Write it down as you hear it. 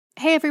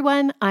Hey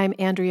everyone, I'm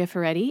Andrea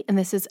Ferretti, and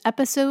this is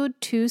episode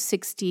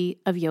 260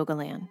 of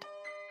Yogaland.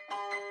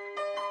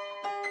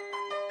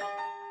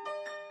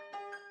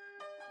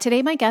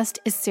 Today my guest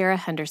is Sarah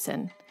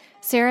Henderson.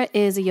 Sarah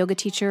is a yoga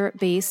teacher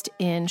based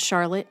in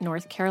Charlotte,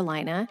 North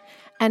Carolina,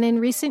 and in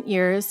recent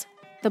years,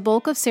 the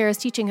bulk of Sarah's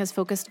teaching has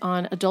focused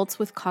on adults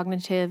with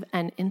cognitive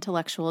and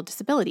intellectual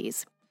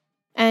disabilities.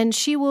 And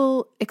she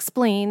will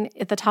explain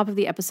at the top of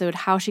the episode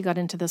how she got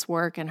into this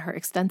work and her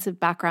extensive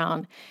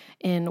background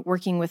in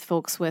working with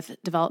folks with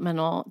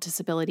developmental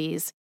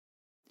disabilities.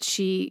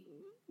 She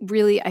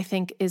really, I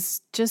think,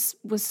 was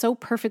so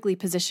perfectly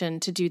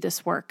positioned to do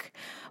this work.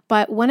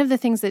 But one of the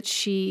things that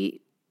she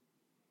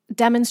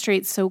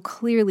demonstrates so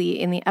clearly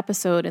in the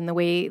episode and the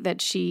way that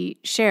she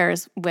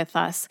shares with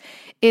us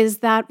is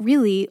that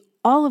really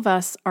all of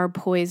us are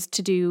poised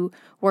to do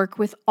work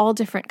with all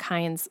different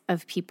kinds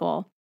of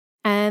people.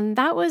 And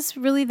that was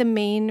really the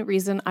main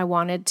reason I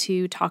wanted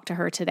to talk to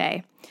her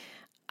today.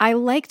 I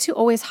like to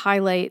always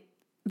highlight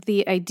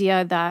the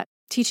idea that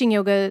teaching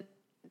yoga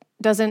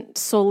doesn't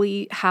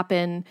solely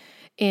happen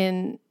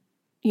in,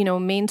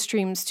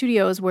 mainstream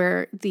studios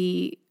where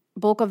the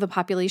bulk of the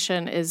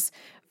population is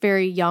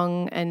very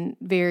young and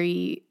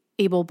very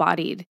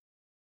able-bodied.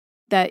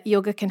 That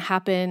yoga can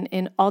happen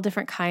in all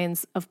different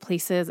kinds of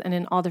places and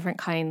in all different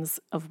kinds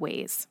of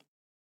ways.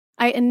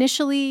 I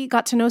initially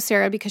got to know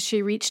Sarah because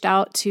she reached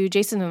out to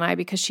Jason and I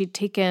because she'd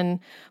taken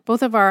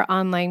both of our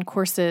online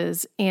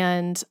courses,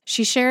 and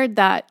she shared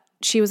that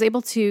she was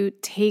able to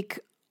take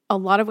a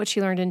lot of what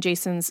she learned in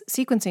Jason's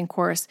sequencing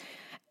course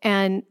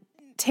and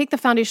take the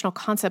foundational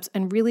concepts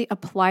and really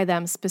apply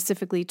them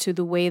specifically to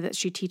the way that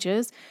she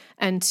teaches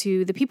and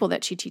to the people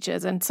that she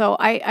teaches. And so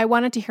I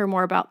wanted to hear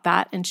more about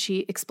that, and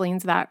she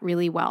explains that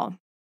really well.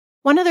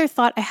 One other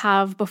thought I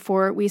have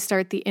before we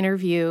start the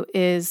interview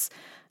is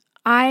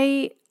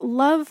I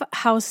love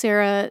how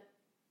Sarah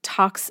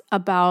talks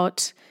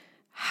about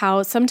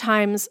how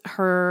sometimes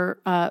her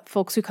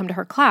folks who come to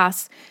her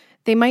class,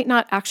 they might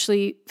not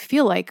actually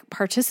feel like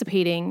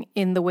participating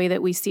in the way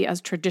that we see as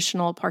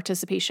traditional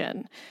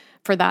participation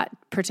for that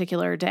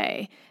particular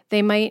day.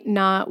 They might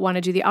not want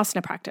to do the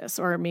asana practice,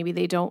 or maybe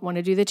they don't want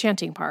to do the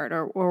chanting part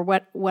or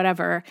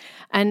whatever.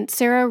 And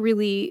Sarah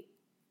really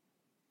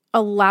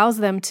allows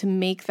them to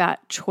make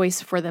that choice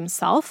for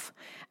themselves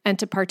and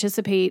to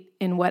participate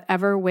in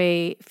whatever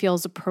way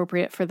feels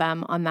appropriate for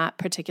them on that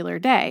particular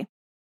day.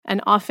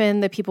 And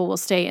often the people will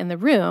stay in the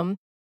room.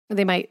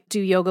 They might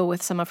do yoga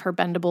with some of her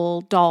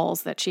bendable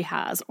dolls that she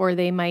has, or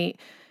they might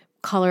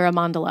color a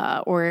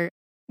mandala, or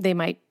they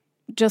might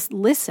just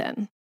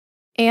listen.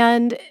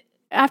 And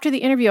after the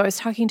interview, I was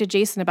talking to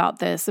Jason about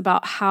this,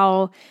 about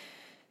how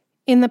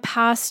in the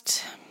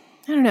past,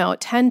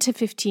 10 to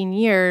 15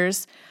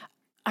 years,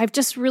 I've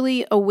just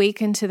really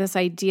awakened to this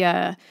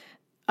idea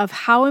of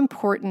how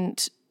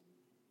important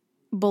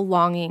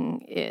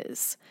belonging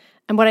is.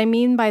 And what I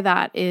mean by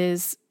that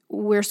is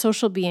we're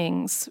social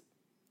beings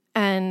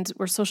and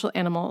we're social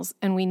animals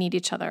and we need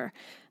each other.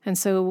 And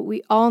so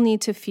we all need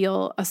to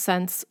feel a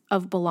sense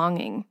of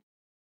belonging.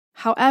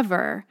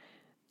 However,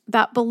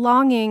 that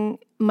belonging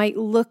might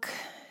look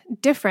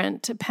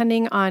different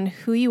depending on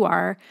who you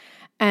are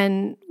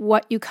and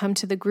what you come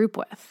to the group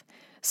with.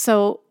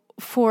 So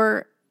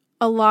for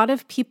a lot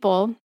of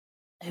people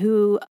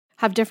who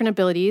have different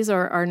abilities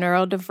or are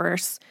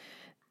neurodiverse,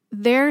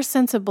 their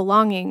sense of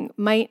belonging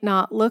might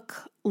not look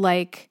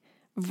like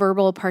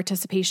verbal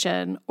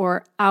participation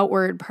or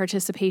outward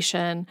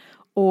participation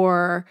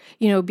or,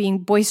 being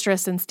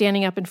boisterous and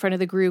standing up in front of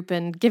the group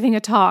and giving a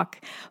talk,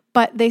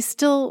 but they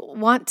still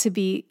want to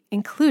be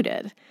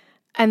included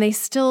and they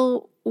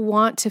still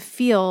want to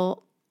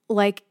feel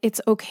like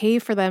it's okay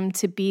for them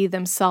to be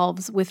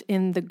themselves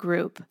within the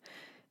group.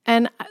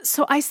 And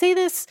so I say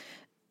this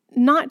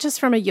not just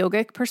from a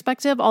yogic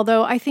perspective,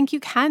 although I think you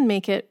can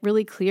make it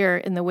really clear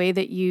in the way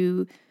that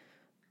you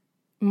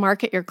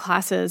market your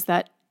classes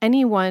that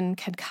anyone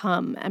can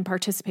come and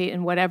participate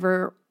in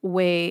whatever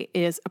way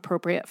is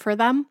appropriate for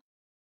them.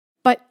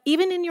 But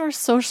even in your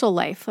social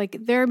life, like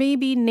there may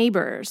be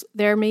neighbors,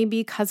 there may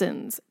be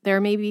cousins, there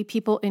may be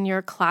people in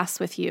your class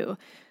with you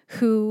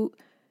who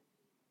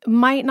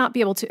might not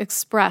be able to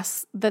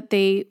express that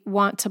they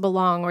want to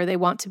belong or they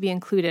want to be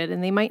included,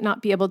 and they might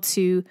not be able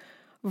to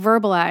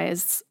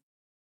verbalize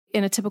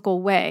in a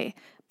typical way,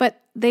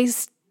 but they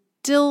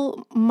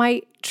still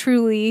might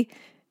truly,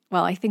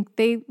 I think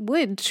they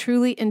would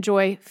truly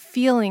enjoy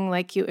feeling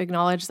like you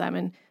acknowledge them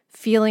and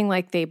feeling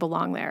like they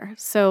belong there.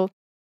 So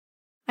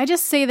I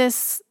just say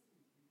this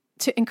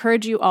to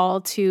encourage you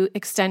all to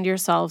extend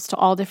yourselves to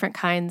all different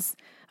kinds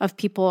of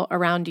people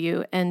around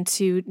you and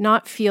to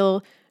not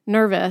feel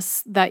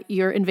nervous that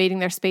you're invading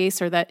their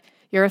space or that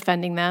you're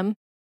offending them.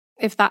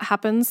 If that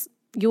happens,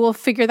 you will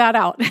figure that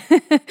out.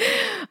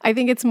 I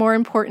think it's more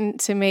important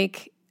to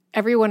make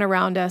everyone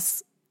around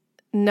us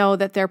know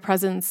that their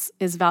presence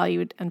is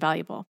valued and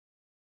valuable.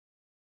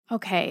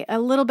 Okay, a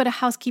little bit of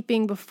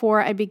housekeeping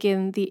before I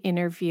begin the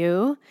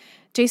interview.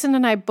 Jason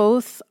and I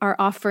both are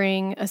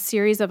offering a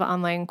series of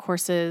online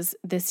courses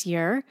this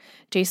year.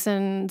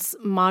 Jason's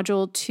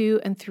module 2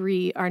 and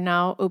 3 are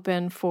now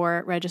open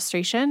for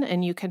registration,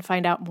 and you can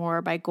find out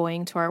more by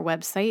going to our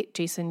website,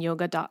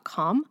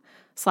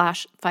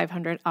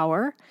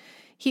 jasonyoga.com/500hour.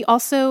 He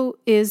also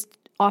is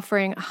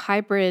offering a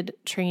hybrid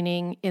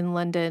training in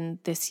London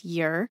this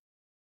year,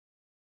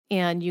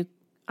 and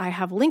I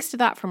have links to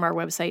that from our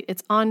website.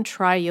 It's on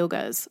Try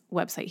Yoga's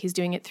website. He's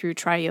doing it through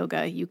Try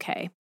Yoga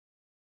UK.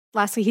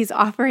 Lastly, he's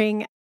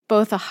offering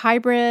both a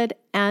hybrid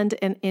and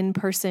an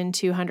in-person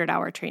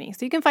 200-hour training.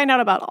 So you can find out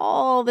about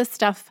all this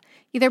stuff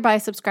either by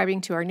subscribing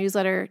to our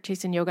newsletter,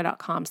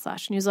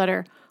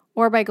 jasonyoga.com/newsletter,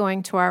 or by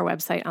going to our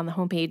website. On the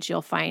homepage,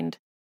 you'll find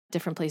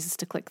different places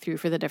to click through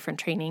for the different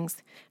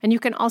trainings. And you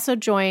can also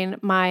join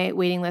my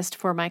waiting list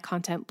for my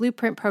Content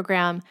Blueprint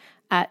program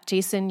at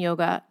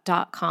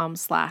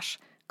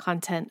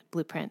jasonyoga.com/content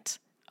blueprint.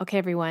 Okay,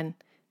 everyone.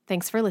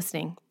 Thanks for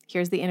listening.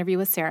 Here's the interview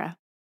with Sarah.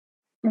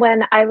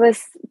 When I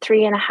was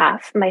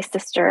 3.5, my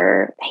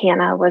sister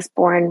Hannah was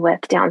born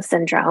with Down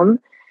syndrome,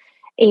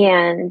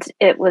 and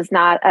it was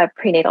not a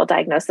prenatal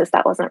diagnosis.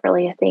 That wasn't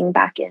really a thing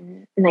back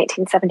in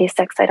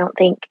 1976, I don't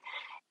think.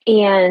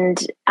 And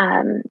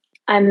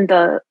I'm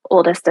the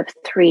oldest of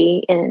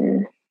 3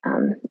 in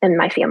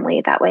my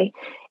family that way,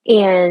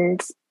 and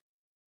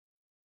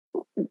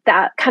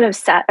that kind of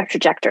set a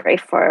trajectory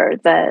for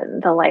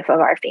the life of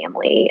our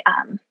family.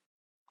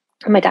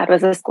 My dad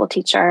was a school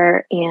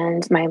teacher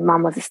and my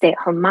mom was a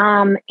stay-at-home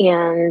mom.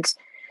 And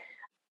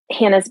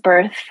Hannah's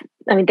birth,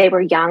 I mean, they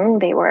were young.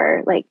 They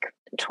were like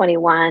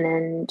 21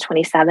 and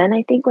 27,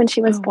 I think, when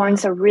she was born. Wow.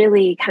 So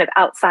really kind of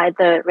outside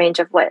the range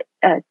of what,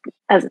 as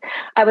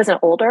I was an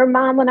older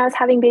mom when I was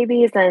having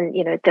babies, and,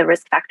 the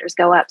risk factors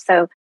go up.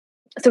 So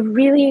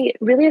really,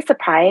 really a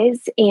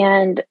surprise,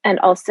 and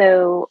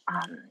also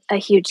a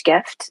huge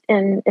gift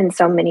in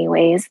so many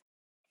ways.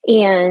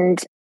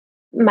 And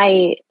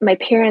my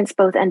parents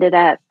both ended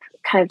up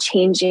kind of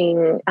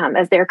changing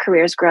as their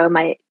careers grew.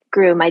 My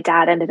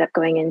dad ended up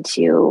going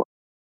into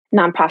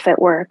nonprofit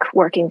work,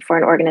 working for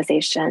an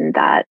organization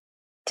that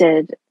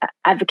did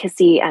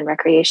advocacy and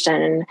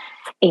recreation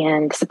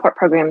and support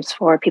programs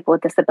for people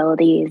with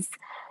disabilities,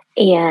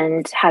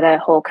 and had a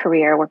whole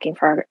career working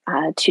for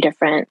 2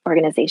 different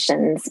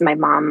organizations. My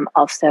mom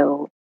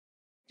also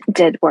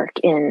did work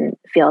in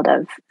the field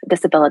of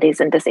disabilities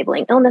and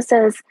disabling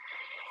illnesses.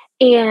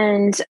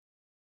 And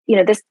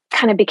this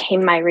kind of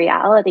became my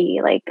reality.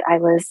 Like I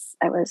was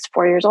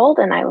 4 years old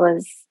and I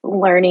was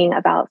learning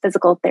about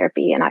physical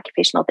therapy and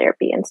occupational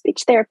therapy and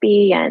speech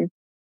therapy. And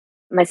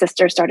my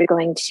sister started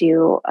going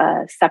to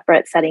a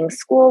separate setting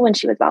school when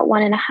she was about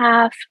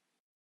 1.5.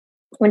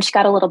 When she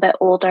got a little bit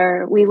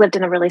older, we lived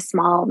in a really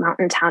small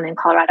mountain town in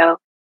Colorado.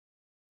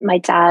 My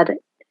dad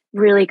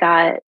really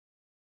got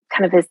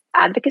kind of his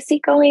advocacy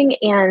going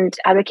and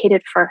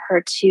advocated for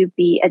her to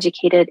be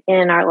educated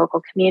in our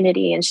local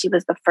community. And she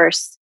was the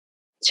first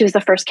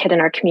kid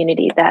in our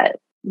community that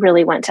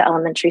really went to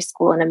elementary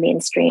school in a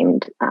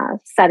mainstreamed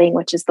setting,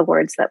 which is the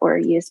words that were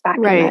used back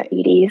in the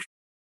 80s.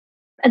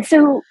 And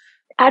so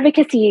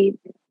advocacy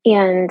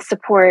and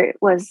support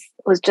was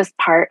just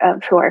part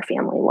of who our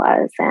family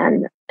was.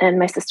 And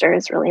my sister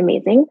is really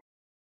amazing.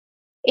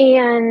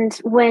 And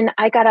when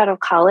I got out of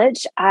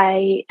college,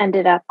 I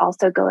ended up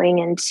also going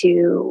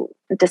into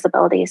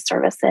disability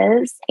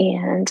services,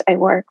 and I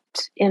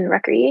worked in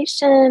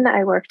recreation.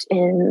 I worked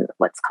in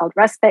what's called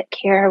respite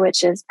care,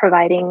 which is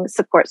providing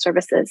support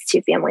services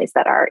to families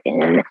that are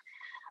in,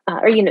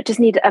 just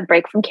need a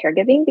break from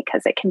caregiving,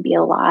 because it can be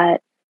a lot.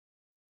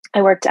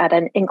 I worked at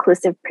an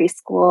inclusive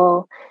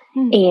preschool,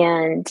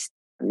 and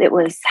it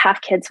was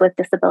half kids with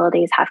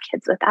disabilities, half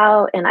kids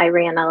without. And I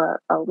ran a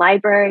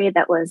library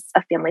that was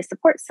a family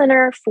support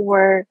center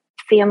for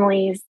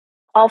families,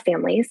 all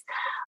families,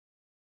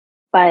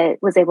 but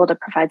was able to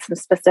provide some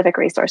specific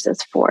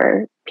resources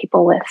for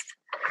people with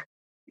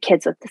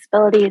kids with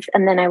disabilities.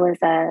 And then I was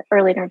an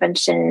early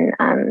intervention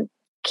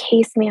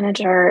case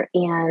manager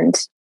and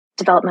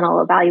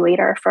developmental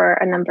evaluator for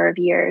a number of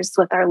years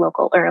with our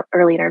local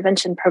early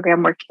intervention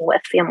program, working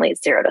with families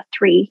 0 to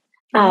 3.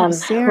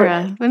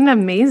 Sarah, what an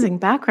amazing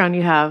background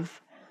you have.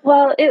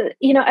 Well, I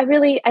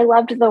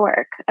loved the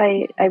work.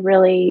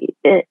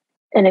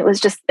 And it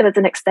was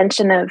an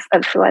extension of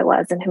who I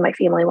was and who my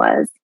family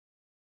was.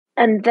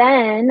 And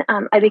then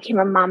I became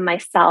a mom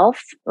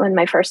myself. When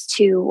my first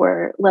 2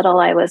 were little,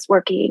 I was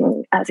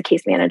working as a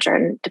case manager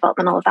and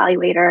developmental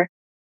evaluator.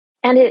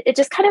 And it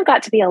just kind of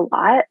got to be a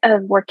lot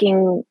of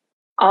working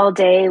all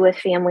day with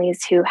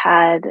families who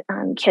had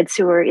kids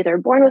who were either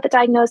born with a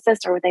diagnosis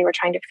or they were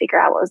trying to figure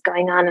out what was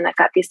going on. And I've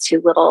got these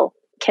 2 little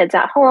kids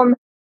at home,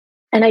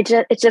 and it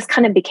just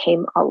kind of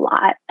became a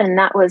lot. And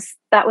that was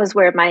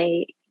where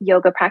my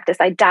yoga practice,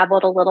 I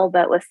dabbled a little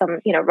bit with some,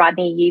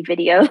 Rodney Yee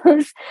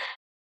videos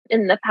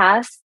in the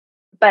past,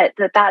 but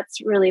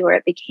that's really where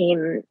it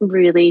became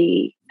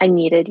really, I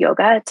needed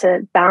yoga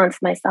to balance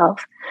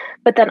myself,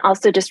 but then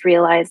also just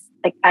realized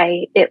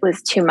it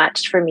was too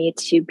much for me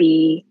to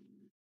be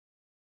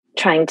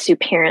trying to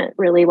parent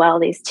really well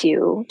these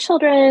two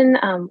children,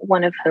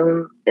 one of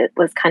whom it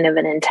was kind of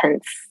an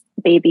intense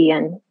baby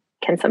and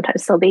can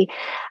sometimes still be,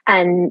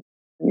 and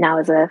now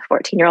is a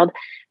 14-year-old.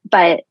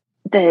 But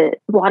the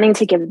wanting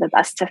to give the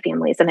best to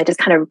families, and I just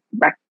kind of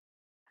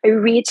I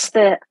reached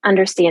the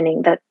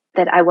understanding that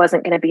I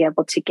wasn't going to be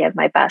able to give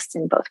my best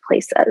in both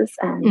places,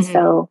 and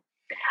so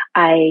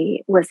I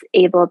was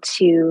able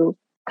to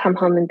come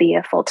home and be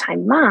a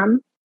full-time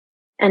mom.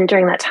 And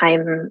during that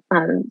time,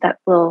 that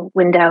little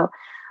window,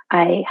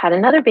 I had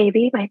another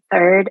baby, my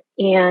third,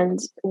 and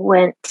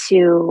went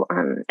to,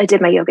 I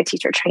did my yoga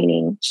teacher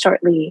training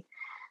shortly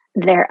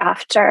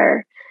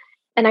thereafter.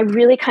 And I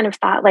really kind of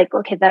thought like,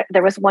 okay,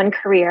 there was one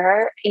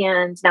career,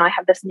 and now I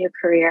have this new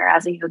career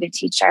as a yoga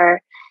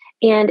teacher.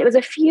 And it was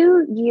a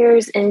few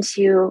years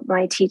into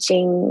my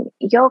teaching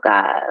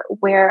yoga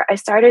where I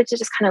started to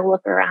just kind of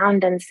look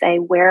around and say,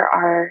 where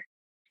are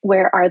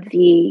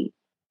the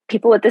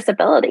people with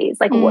disabilities?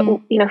 Like,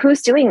 what,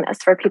 who's doing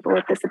this for people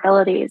with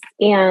disabilities?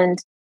 And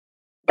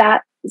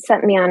that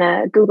sent me on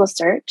a Google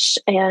search,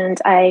 and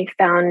I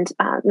found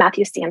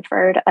Matthew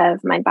Stanford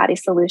of Mind Body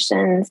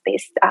Solutions,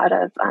 based out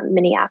of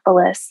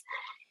Minneapolis.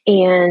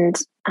 And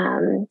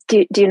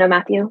do you know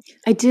Matthew?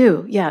 I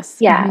do. Yes.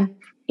 Yeah. Mm-hmm.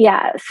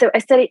 Yeah. So I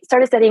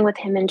started studying with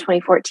him in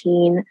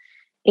 2014,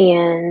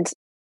 and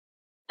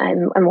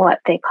I'm what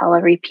they call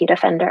a repeat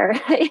offender.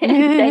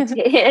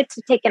 I've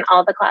taken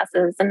all the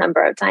classes a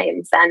number of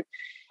times,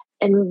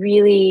 and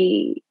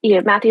really,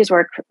 Matthew's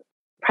work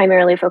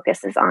primarily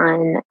focuses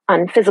on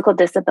physical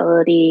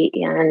disability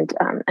and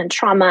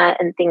trauma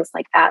and things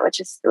like that, which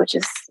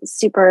is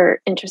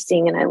super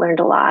interesting, and I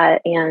learned a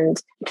lot.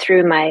 And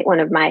through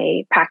one of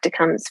my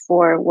practicums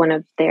for one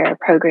of their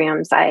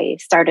programs, I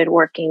started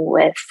working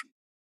with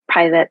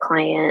private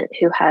client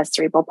who has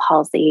cerebral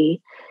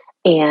palsy,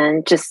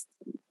 and just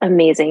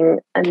amazing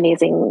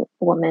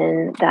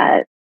woman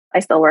that I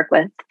still work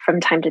with from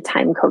time to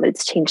time.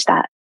 COVID's changed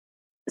that.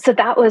 So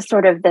that was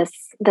sort of this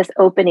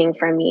opening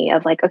for me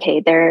of like, okay,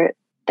 there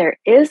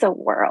is a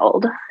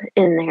world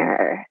in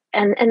there.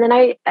 And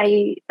then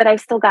but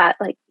I've still got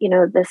like,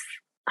 this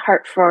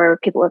heart for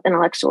people with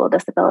intellectual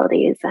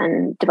disabilities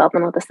and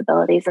developmental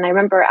disabilities. And I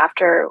remember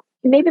after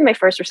maybe my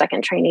first or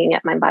second training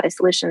at Mind Body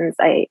Solutions,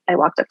 I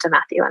walked up to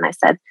Matthew and I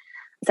said,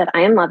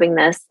 I am loving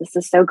this. This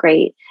is so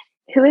great.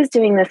 Who is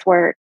doing this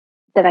work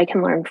that I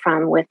can learn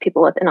from with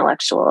people with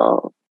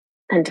intellectual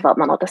and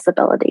developmental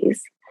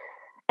disabilities?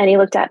 And he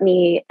looked at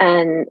me,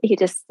 and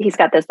he's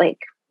got this like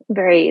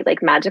very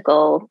like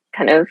magical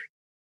kind of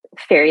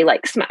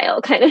fairy-like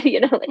smile, kind of,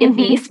 like a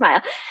bee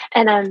smile.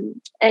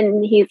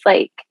 And he's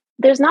like,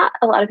 there's not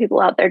a lot of people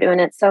out there doing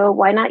it, so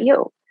why not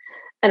you?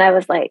 And I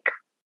was like,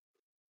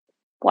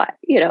 what?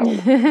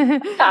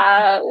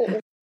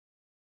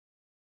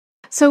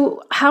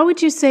 So how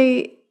would you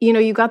say,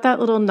 you got that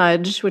little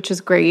nudge, which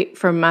is great,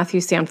 from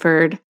Matthew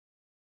Stanford.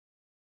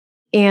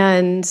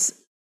 And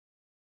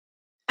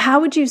how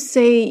would you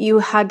say you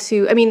had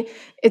to,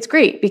 it's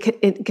great because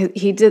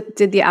he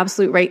did the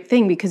absolute right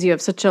thing, because you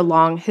have such a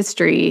long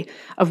history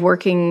of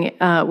working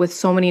with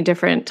so many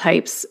different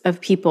types of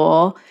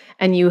people,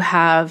 and you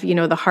have,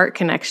 the heart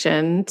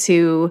connection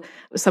to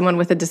someone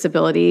with a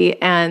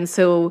disability. And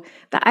so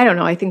I don't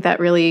know, I think that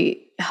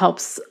really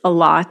helps a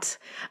lot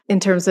in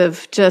terms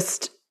of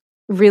just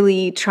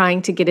really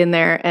trying to get in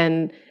there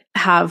and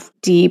have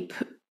deep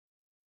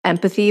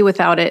empathy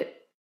without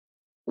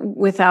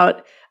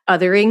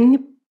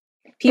othering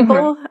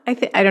people.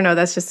 I don't know.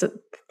 That's just a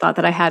thought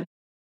that I had.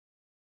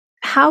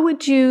 How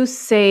would you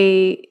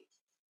say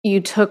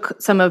you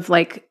took some of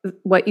like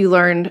what you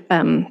learned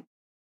from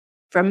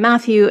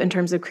Matthew in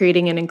terms of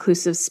creating an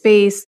inclusive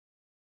space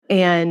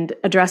and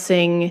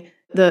addressing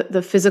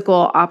the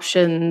physical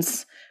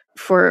options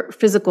for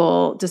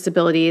physical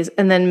disabilities,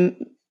 and then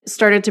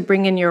started to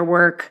bring in your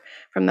work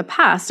from the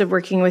past of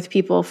working with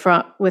people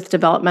with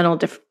developmental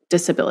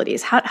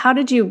disabilities? How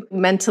did you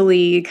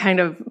mentally kind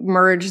of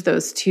merge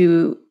those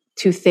two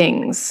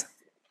things?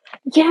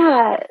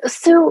 Yeah.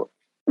 So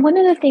one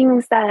of the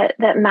things that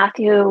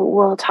Matthew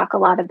will talk a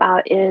lot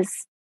about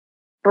is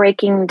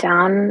breaking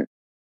down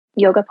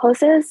yoga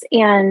poses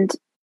and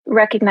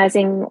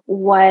recognizing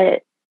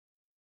what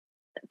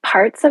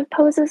parts of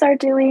poses are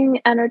doing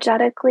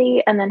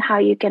energetically, and then how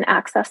you can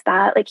access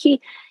that. Like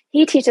he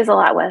teaches a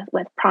lot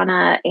with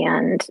prana,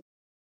 and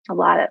a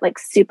lot of like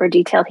super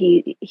detailed.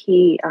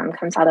 He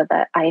comes out of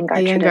the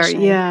Iyengar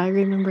tradition. Yeah, I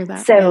remember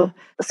that. So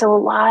a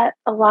lot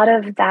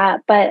of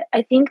that. But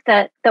I think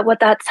that what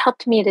that's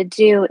helped me to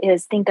do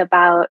is think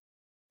about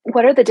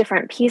what are the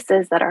different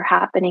pieces that are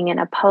happening in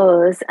a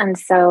pose, and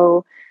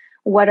so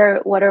what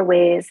are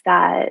ways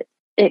that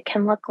it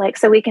can look like.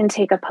 So we can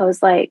take a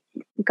pose like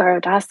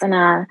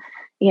Garudasana,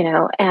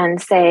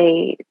 and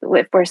say,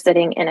 if we're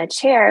sitting in a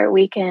chair,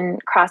 we can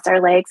cross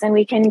our legs and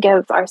we can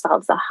give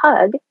ourselves a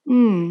hug.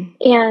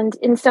 And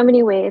in so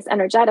many ways,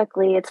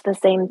 energetically, it's the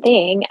same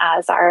thing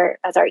as our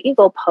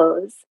eagle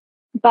pose,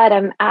 but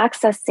I'm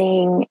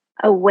accessing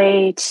a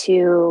way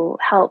to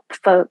help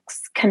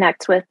folks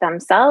connect with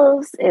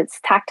themselves. It's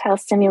tactile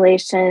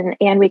stimulation.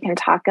 And we can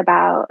talk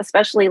about,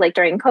 especially like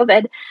during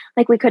COVID,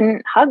 like we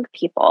couldn't hug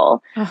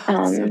people.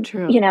 Oh, so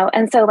true.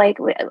 And so like,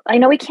 I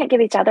know we can't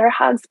give each other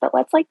hugs, but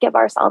let's like give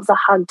ourselves a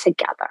hug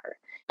together.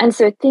 And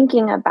so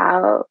thinking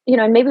about,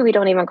 and maybe we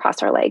don't even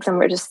cross our legs and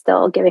we're just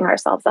still giving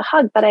ourselves a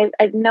hug, but I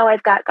know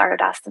I've got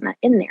Garudasana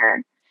in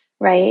there,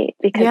 right?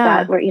 Because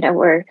that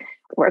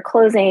we're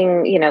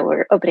closing,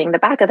 we're opening the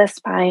back of the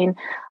spine.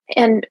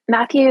 And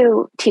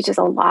Matthew teaches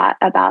a lot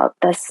about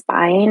the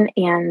spine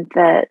and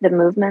the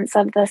movements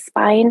of the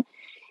spine.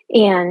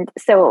 And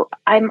so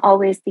I'm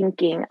always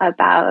thinking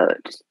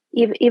about,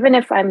 even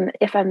if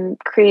I'm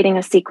creating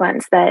a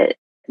sequence that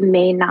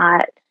may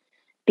not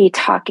be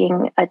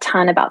talking a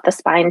ton about the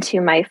spine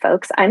to my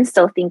folks, I'm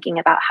still thinking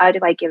about how do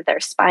I give their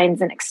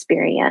spines an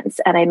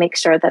experience, and I make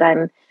sure that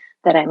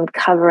I'm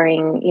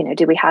covering,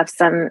 do we have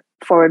some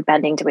forward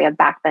bending? Do we have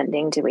back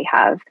bending? Do we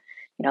have,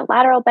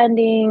 lateral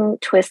bending,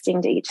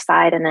 twisting to each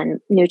side, and then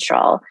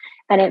neutral?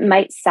 And it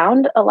might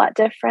sound a lot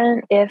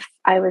different if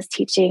I was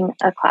teaching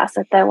a class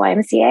at the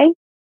YMCA,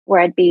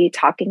 where I'd be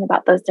talking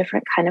about those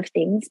different kind of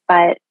things,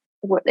 but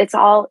it's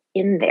all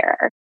in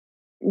there.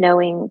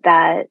 Knowing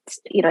that,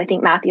 I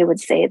think Matthew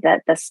would say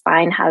that the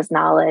spine has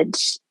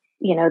knowledge,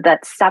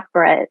 that's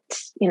separate,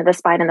 the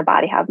spine and the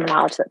body have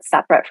knowledge that's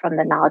separate from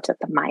the knowledge that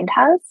the mind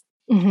has.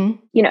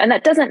 Mm-hmm. And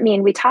that doesn't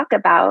mean we talk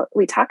about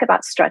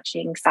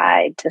stretching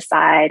side to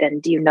side.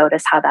 And do you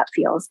notice how that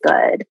feels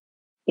good?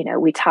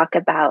 We talk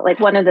about, like,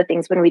 one of the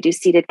things when we do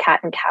seated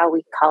cat and cow,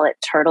 we call it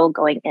turtle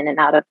going in and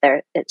out of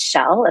its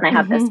shell. And I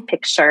have this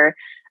picture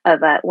of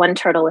one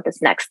turtle with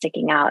its neck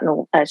sticking out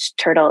and a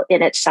turtle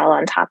in its shell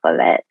on top of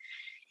it.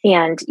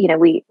 And,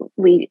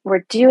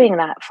 we're doing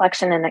that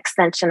flexion and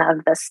extension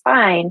of the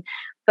spine,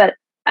 but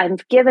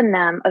I've given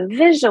them a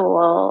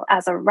visual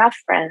as a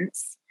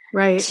reference,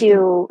 right,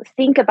 to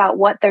think about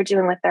what they're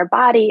doing with their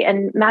body.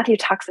 And Matthew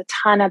talks a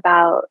ton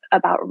about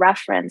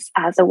reference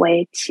as a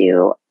way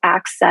to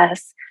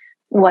access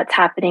what's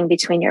happening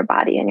between your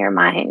body and your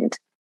mind.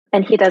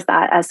 And he does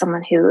that as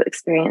someone who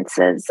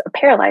experiences a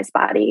paralyzed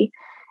body,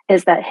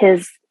 is that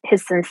his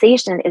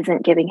sensation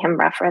isn't giving him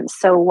reference.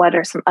 So what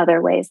are some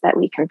other ways that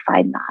we can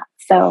find that?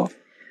 So,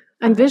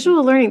 and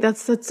visual learning,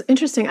 that's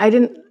interesting.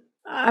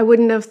 I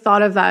wouldn't have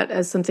thought of that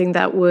as something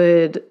that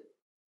would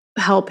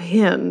help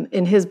him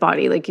in his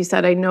body. Like you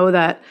said, I know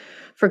that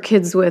for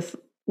kids with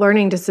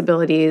learning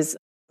disabilities,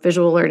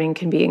 visual learning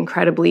can be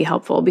incredibly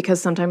helpful because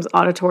sometimes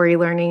auditory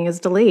learning is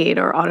delayed,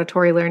 or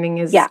auditory learning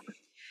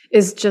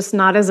is just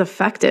not as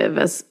effective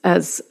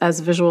as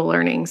visual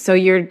learning. So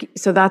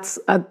that's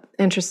an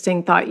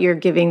interesting thought. You're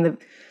giving the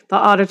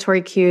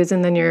auditory cues,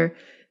 and then you're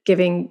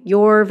giving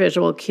your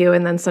visual cue,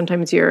 and then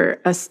sometimes you're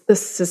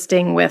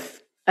assisting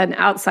with an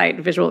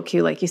outside visual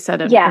cue, like you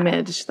said, an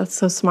image. That's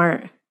so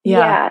smart.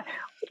 Yeah.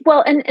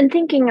 Well, and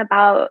thinking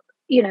about,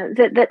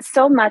 that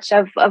so much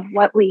of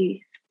what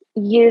we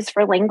use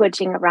for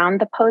languaging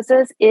around the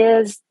poses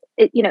is,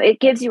 it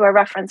gives you a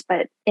reference,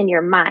 but in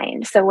your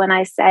mind. So when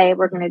I say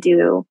we're going to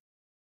do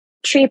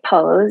tree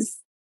pose,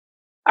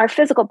 our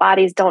physical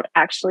bodies don't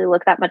actually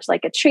look that much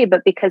like a tree,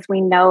 but because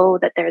we know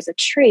that there's a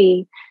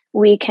tree,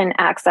 we can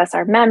access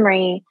our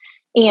memory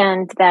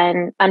and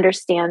then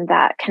understand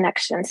that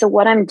connection. So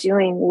what I'm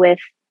doing with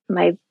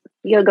my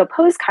yoga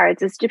pose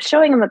cards is just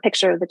showing them a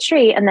picture of the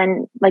tree, and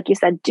then, like you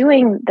said,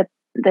 doing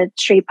the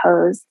tree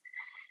pose.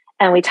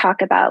 And we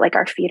talk about, like,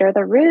 our feet are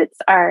the roots,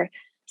 our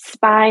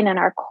spine and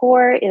our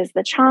core is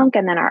the trunk,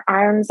 and then our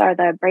arms are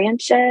the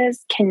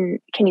branches. Can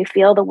you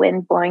feel the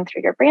wind blowing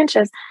through your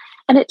branches?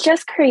 And it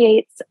just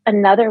creates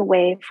another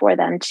way for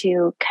them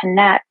to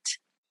connect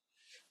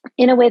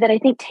in a way that I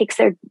think takes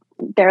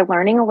their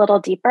learning a little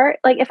deeper.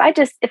 Like, if I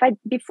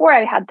before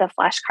I had the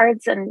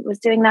flashcards and was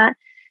doing that,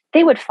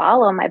 they would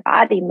follow my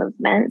body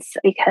movements,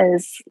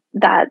 because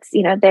that's,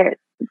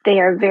 they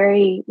are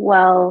very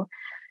well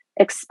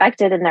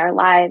expected in their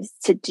lives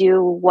to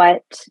do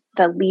what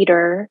the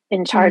leader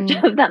in charge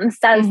of them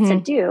says to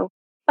do.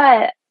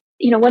 But,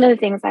 one of the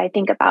things I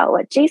think about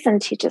what Jason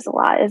teaches a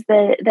lot is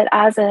that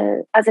as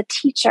a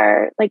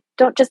teacher, like,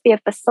 don't just be a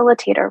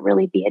facilitator,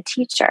 really be a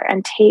teacher,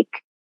 and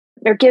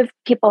give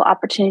people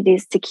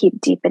opportunities to keep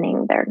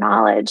deepening their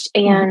knowledge.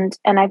 And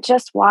I've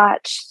just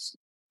watched,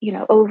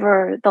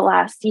 over the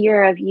last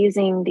year of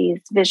using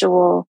these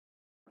visual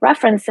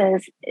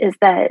references, is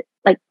that,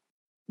 like,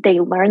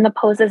 they learn the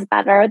poses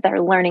better,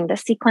 they're learning the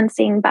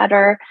sequencing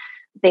better,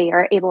 they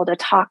are able to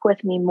talk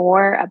with me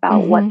more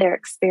about what they're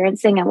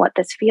experiencing and what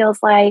this feels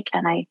like,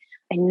 and I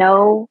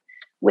know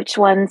which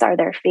ones are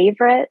their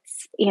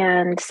favorites.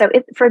 And so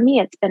for me,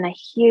 it's been a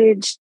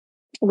huge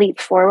leap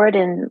forward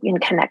in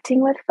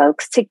connecting with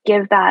folks, to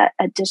give that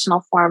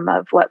additional form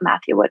of what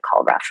Matthew would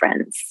call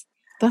reference.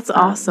 That's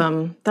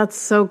awesome. That's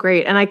so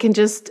great. And I can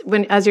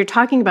as you're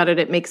talking about it,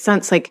 it makes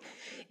sense. Like,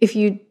 if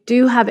you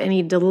do have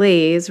any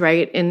delays,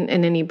 right, in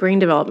any brain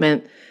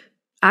development,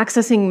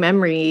 accessing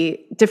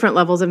memory, different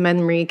levels of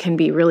memory can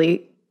be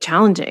really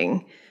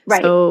challenging.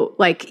 Right. So,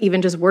 like,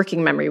 even just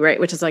working memory, right,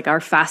 which is like our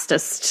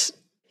fastest,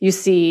 you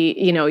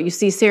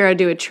see Sarah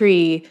do a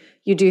tree,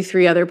 you do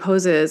 3 other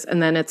poses,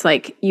 and then it's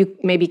like you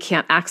maybe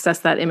can't access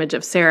that image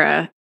of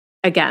Sarah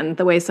again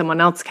the way someone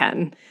else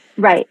can.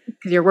 Right.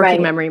 Because your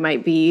working memory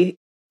might be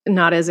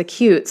not as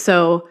acute.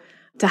 So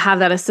to have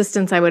that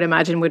assistance, I would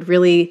imagine, would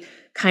really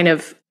kind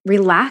of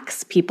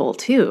relax people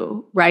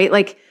too, right?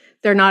 Like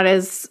they're not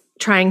as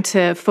trying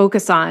to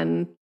focus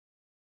on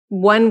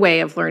one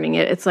way of learning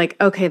it. It's like,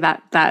 okay,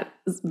 that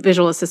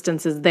visual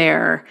assistance is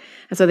there.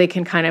 And so they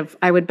can kind of,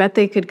 I would bet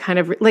they could kind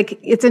of, like,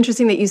 it's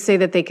interesting that you say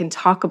that they can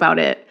talk about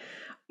it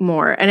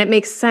more. And it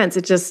makes sense.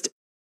 It just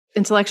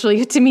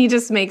intellectually to me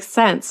just makes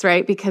sense,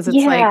 right? Because it's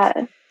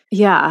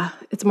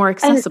it's more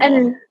accessible.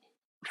 And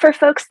for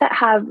folks that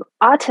have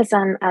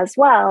autism as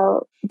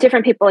well,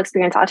 different people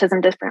experience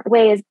autism different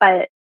ways,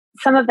 but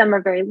some of them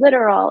are very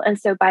literal. And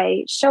so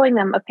by showing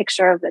them a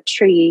picture of the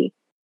tree,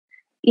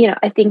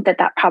 I think that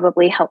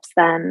probably helps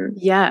them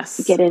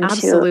get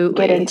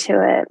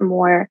into it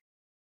more.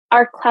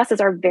 Our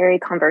classes are very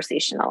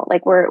conversational.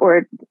 Like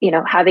we're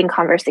having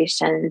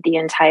conversation the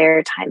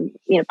entire time.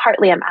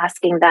 Partly I'm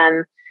asking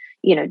them,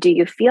 do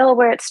you feel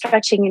where it's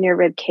stretching in your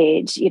rib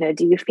cage? Do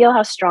you feel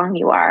how strong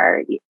you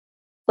are?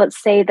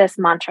 Let's say this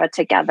mantra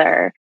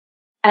together.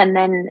 And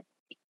then,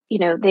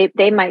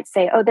 they might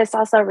say, oh, this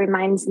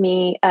reminds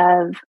me,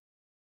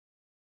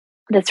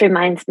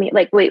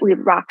 like we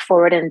rock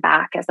forward and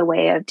back as a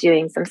way of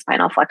doing some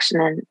spinal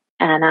flexion.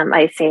 And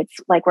I say, it's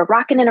like we're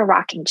rocking in a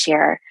rocking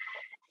chair.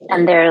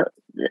 And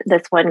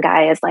this one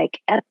guy is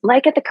like at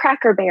the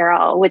Cracker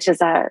Barrel, which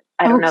is I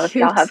don't know if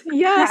y'all have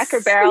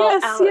Cracker Barrel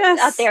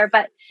out there,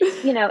 but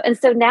and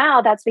so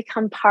now that's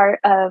become part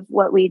of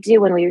what we do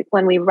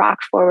when we rock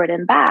forward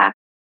and back.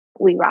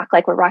 We rock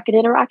like we're rocking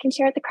in a rocking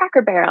chair at the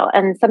Cracker Barrel.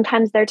 And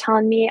sometimes they're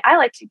telling me, I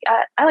like to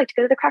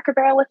go to the Cracker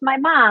Barrel with my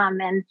mom,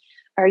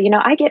 or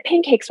I get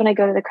pancakes when I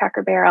go to the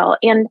Cracker Barrel,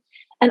 and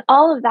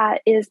all of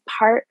that is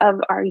part of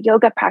our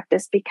yoga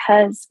practice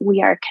because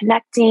we are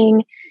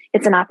connecting.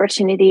 It's an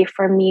opportunity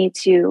for me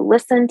to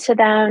listen to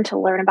them, to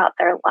learn about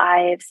their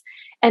lives.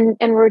 And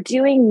we're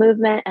doing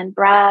movement and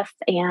breath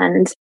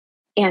and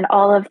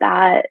all of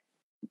that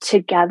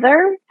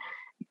together.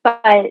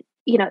 But,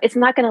 it's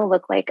not going to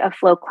look like a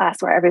flow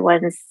class where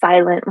everyone's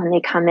silent when they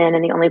come in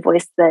and the only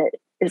voice that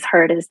is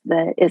heard is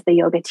the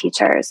yoga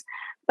teachers.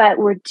 But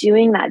we're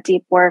doing that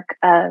deep work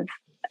of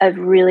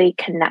really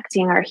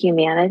connecting our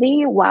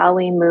humanity while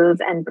we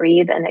move and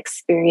breathe and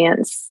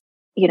experience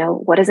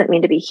what does it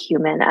mean to be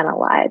human and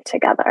alive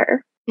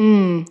together?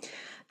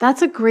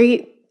 That's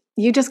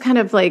you just kind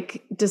of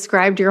like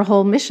described your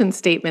whole mission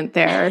statement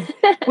there,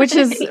 which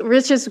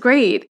is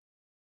great,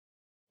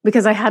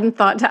 because I hadn't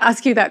thought to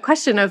ask you that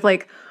question of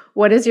like,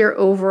 what is your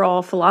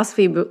overall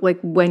philosophy, like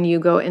when you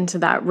go into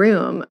that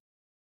room?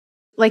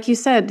 Like you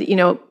said,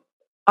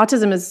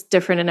 autism is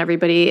different in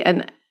everybody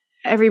and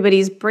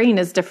everybody's brain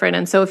is different.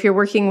 And so if you're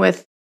working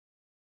with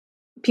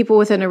people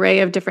with an array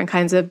of different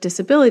kinds of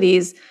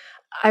disabilities,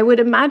 I would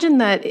imagine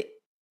that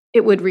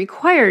it would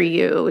require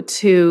you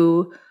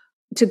to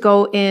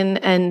go in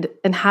and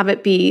have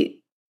it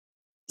be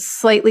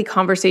slightly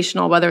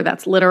conversational, whether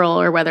that's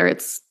literal or whether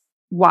it's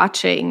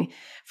watching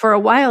for a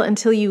while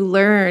until you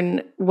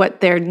learn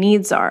what their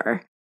needs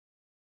are.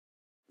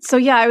 So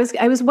yeah,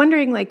 I was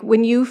wondering, like,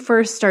 when you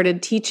first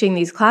started teaching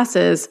these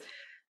classes,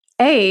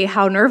 A,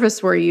 how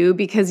nervous were you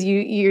because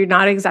you're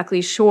not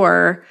exactly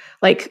sure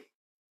like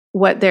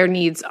what their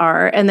needs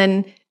are, and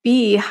then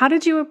B, how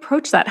did you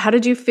approach that? How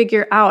did you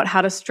figure out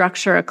how to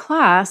structure a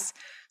class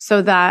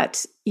so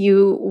that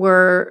you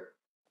were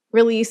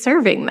really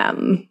serving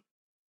them?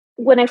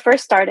 When I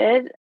first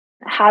started,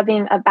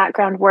 having a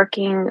background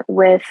working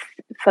with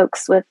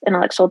folks with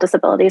intellectual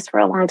disabilities for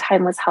a long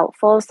time was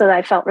helpful. So that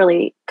I felt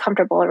really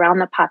comfortable around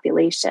the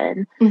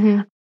population.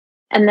 Mm-hmm.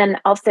 And then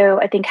also,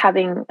 I think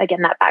having,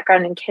 again, that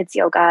background in kids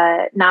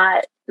yoga,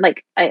 not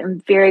like I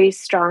am very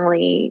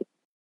strongly,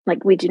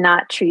 like we do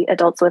not treat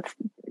adults with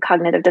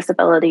cognitive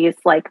disabilities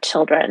like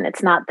children.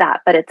 It's not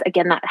that, but it's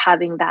again, that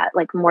having that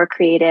like more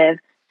creative,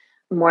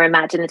 more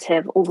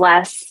imaginative,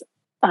 less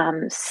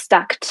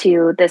stuck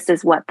to this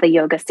is what the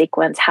yoga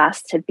sequence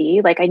has to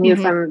be. Like I knew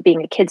from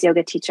being a kids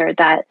yoga teacher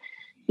that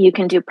you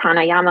can do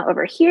pranayama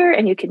over here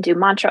and you can do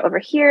mantra over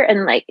here.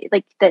 And like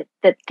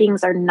that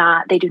things are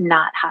not, they do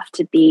not have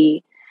to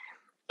be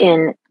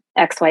in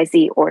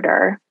XYZ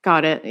order.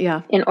 Got it.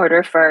 Yeah. In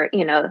order for,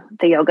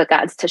 the yoga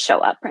gods to show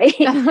up. Right.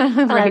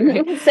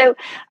 Right. So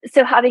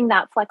having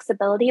that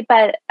flexibility,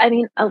 but I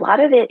mean, a lot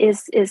of it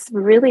is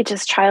really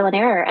just trial and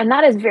error. And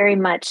that is very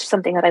much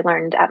something that I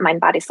learned at Mind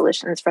Body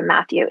Solutions from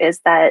Matthew, is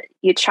that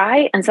you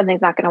try and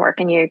something's not going to work,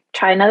 and you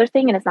try another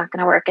thing and it's not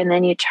going to work. And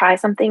then you try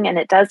something and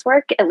it does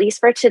work, at least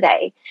for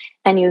today.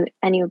 And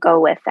you go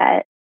with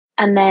it.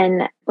 And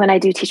then when I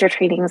do teacher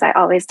trainings, I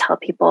always tell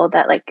people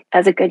that, like,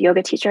 as a good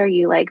yoga teacher,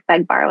 you like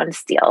beg, borrow, and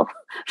steal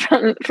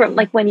from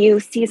like when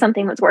you see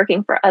something that's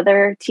working for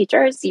other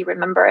teachers, you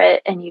remember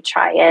it and you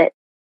try it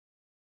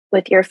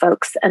with your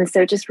folks. And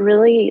so just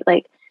really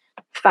like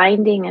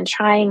finding and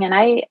trying. And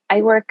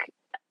I work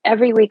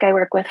every week I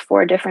work with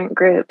 4 different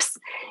groups,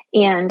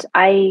 and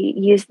I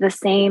use the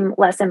same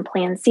lesson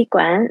plan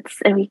sequence.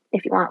 And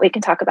if you want, we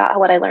can talk about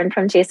what I learned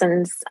from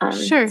Jason's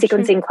Sure.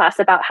 sequencing class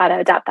about how to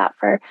adapt that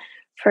for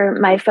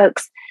my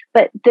folks.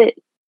 But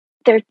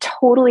they're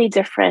totally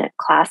different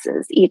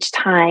classes each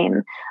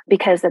time,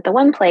 because at the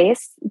one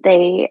place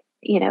they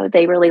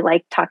really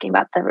like talking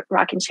about the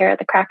rocking chair at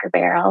the Cracker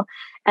Barrel,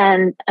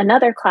 and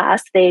another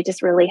class they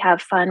just really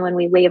have fun when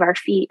we wave our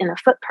feet in a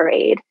foot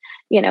parade,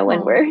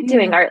 when we're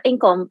doing our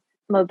ankle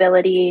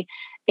mobility.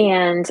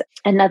 And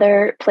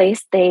another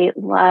place they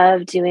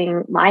love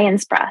doing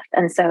lion's breath,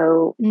 and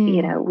so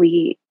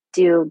we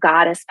do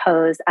goddess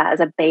pose as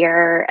a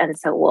bear, and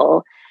so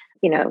we'll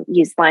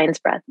use lion's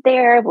breath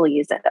there. We'll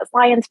use it as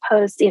lion's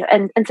pose,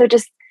 and so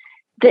just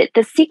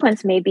the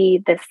sequence may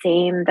be the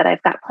same that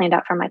I've got planned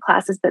out for my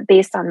classes, but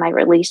based on my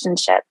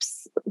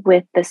relationships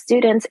with the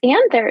students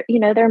and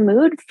their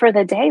mood for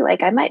the day.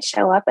 Like I might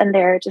show up and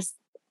they're just,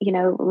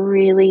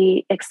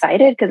 really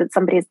excited because it's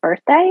somebody's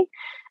birthday.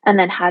 And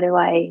then how do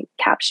I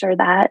capture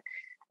that,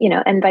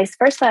 and vice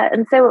versa.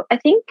 And so I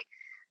think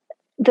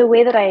the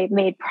way that I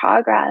made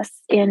progress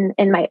in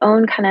my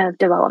own kind of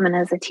development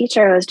as a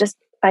teacher was just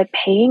by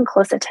paying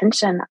close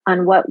attention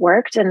on what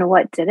worked and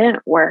what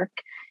didn't work.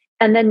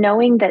 And then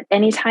knowing that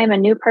anytime a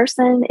new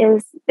person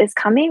is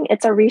coming,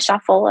 it's a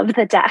reshuffle of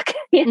the deck,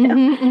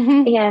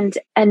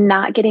 and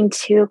not getting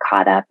too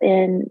caught up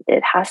in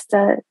it has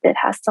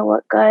to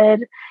look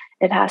good.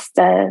 It has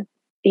to,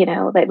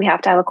 that we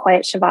have to have a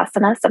quiet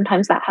shavasana.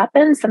 Sometimes that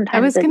happens. Sometimes I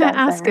was going to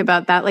ask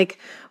about that. Like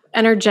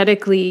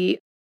energetically,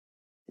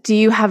 do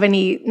you have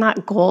any,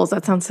 not goals?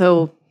 That sounds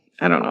so,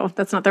 I don't know if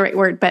that's not the right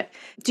word, but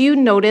do you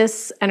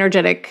notice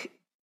energetic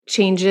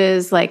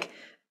changes like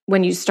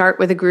when you start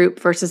with a group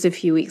versus a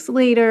few weeks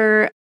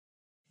later?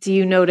 Do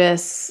you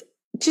notice,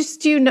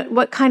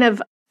 what kind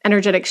of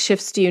energetic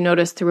shifts do you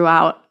notice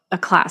throughout a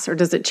class, or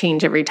does it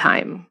change every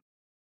time?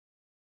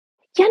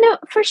 Yeah, no,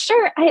 for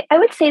sure. I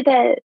would say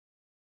that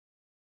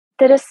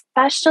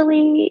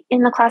especially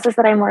in the classes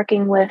that I'm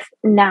working with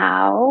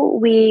now,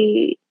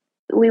 we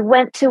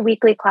went to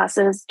weekly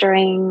classes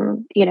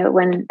during,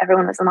 when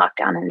everyone was in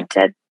lockdown and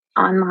did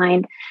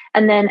online.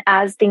 And then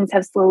as things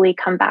have slowly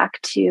come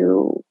back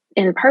to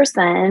in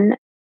person,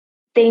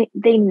 they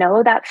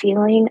know that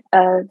feeling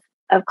of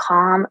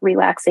calm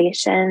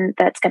relaxation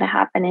that's going to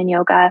happen in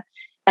yoga,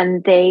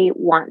 and they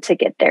want to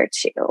get there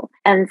too.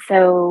 And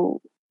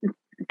so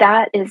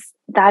that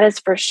is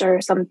for sure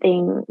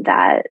something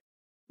that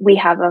we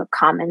have a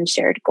common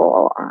shared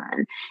goal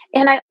on.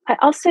 And I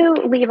also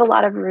leave a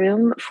lot of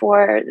room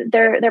for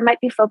there might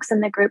be folks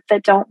in the group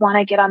that don't want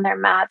to get on their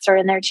mats or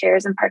in their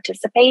chairs and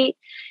participate.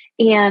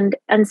 And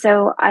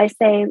so I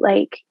say,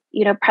 like,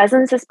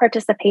 presence is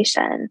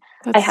participation.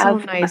 That's so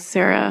nice,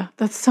 Sarah.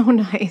 That's so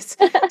nice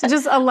to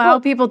just allow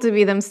people to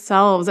be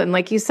themselves. And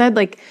like you said,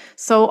 like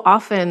so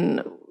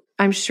often,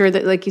 I'm sure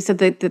that, like you said,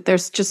 that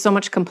there's just so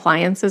much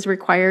compliance is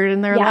required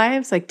in their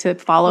lives, like to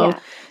follow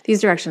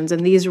these directions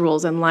and these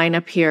rules and line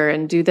up here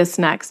and do this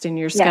next in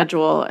your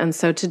schedule. And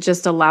so to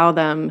just allow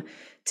them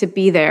to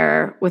be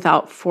there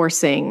without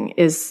forcing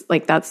is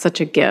like, that's such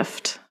a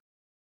gift.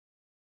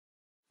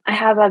 I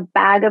have a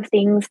bag of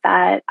things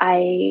that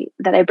I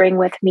bring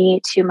with me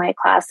to my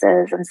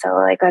classes. And so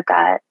like I've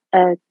got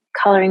a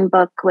coloring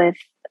book with,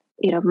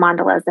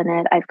 mandalas in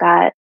it. I've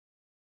got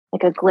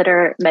like a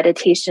glitter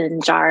meditation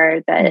jar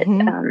that,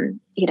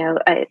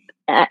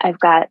 I've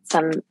got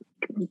some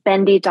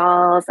bendy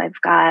dolls.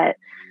 I've got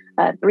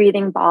a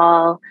breathing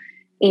ball.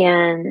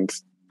 And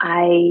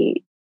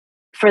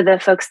for the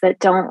folks that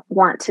don't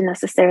want to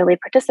necessarily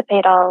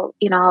participate, I'll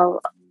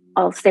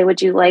say,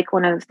 would you like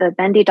one of the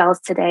bendy dolls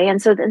today?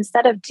 And so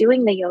instead of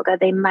doing the yoga,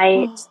 they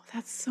might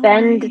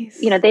bend,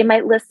 nice. They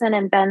might listen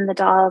and bend the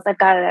dolls. I've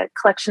got a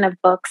collection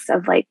of books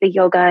of like the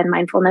yoga and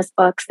mindfulness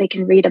books. They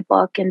can read a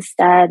book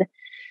instead.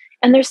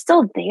 And they're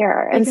still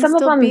there. And some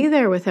of them be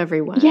there with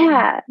everyone.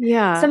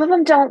 Yeah. Some of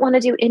them don't want to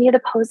do any of the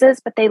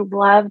poses, but they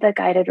love the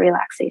guided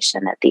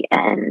relaxation at the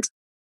end.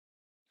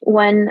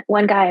 One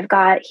guy I've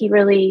got,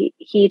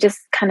 he just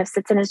kind of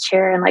sits in his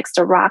chair and likes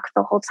to rock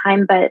the whole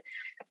time. But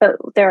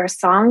there are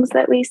songs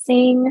that we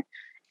sing,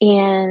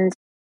 and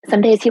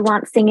some days he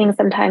wants singing,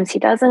 sometimes he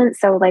doesn't.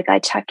 So like I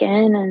check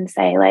in and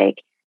say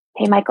like,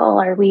 hey, Michael,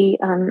 are we,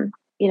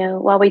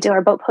 while we do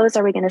our boat pose,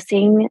 are we going to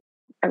sing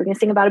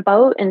about a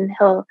boat? And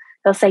he'll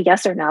say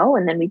yes or no.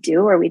 And then we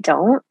do, or we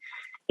don't.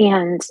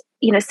 And,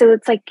 so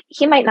it's like,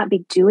 he might not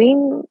be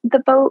doing the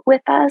boat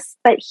with us,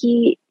 but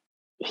he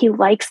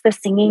likes the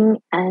singing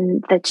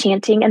and the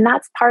chanting. And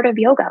that's part of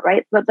yoga,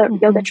 right? The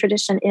yoga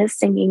tradition is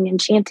singing and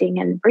chanting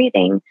and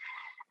breathing.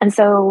 And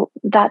so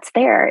that's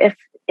there.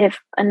 If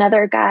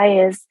another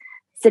guy is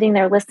sitting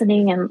there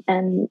listening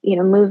and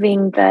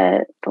moving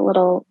the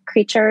little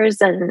creatures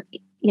and,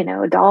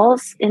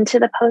 dolls into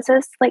the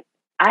poses, like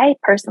I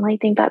personally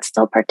think that's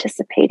still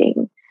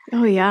participating.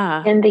 Oh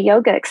yeah. In the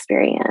yoga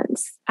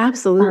experience.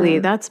 Absolutely.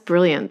 That's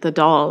brilliant. The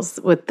dolls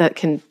that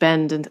can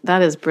bend, and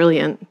that is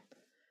brilliant.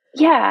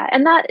 Yeah.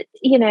 And that,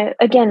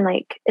 again,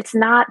 like it's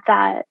not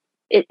that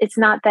it's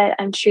not that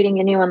I'm treating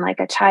anyone like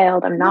a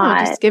child. I'm No,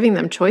 not. just giving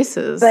them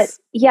choices. But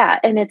yeah,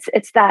 and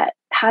it's that,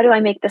 how do I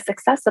make this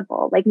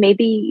accessible? Like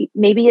maybe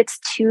it's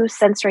too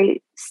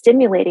sensory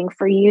stimulating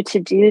for you to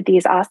do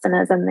these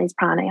asanas and these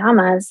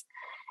pranayamas,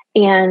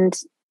 and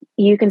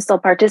you can still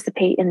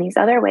participate in these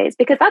other ways.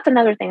 Because that's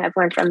another thing I've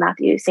learned from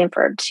Matthew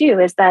Sanford too,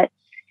 is that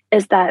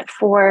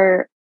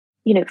for,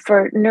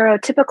 for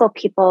neurotypical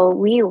people,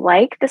 we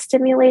like the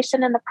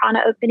stimulation and the prana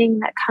opening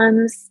that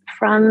comes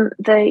from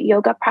the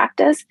yoga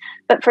practice.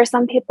 But for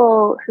some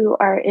people who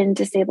are in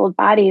disabled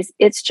bodies,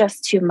 it's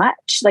just too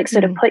much. Like,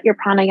 so to put your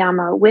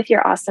pranayama with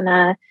your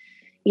asana,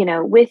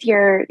 with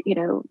your,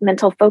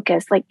 mental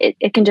focus, like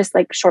it can just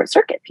like short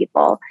circuit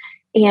people.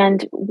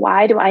 And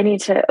why do I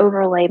need to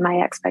overlay my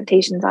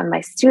expectations on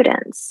my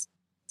students?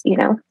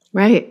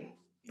 Right.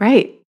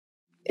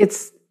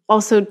 It's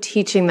also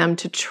teaching them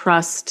to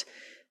trust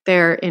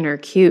their inner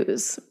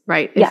cues,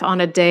 right? Yeah. If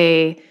on a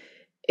day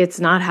it's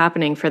not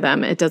happening for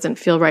them, it doesn't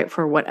feel right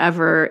for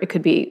whatever, it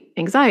could be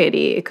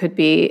anxiety, it could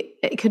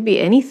be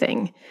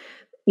anything.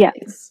 Yeah.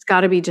 It's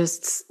got to be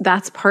just,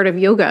 that's part of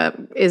yoga,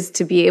 is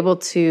to be able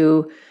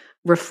to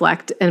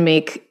reflect and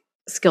make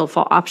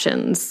skillful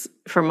options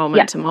from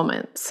moment to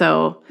moment.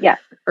 So,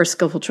 or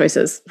skillful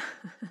choices.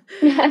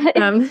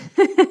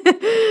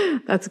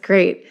 That's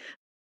great.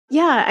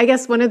 Yeah, I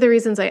guess one of the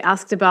reasons I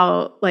asked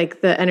about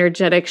like the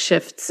energetic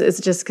shifts is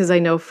just because I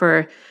know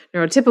for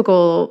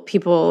neurotypical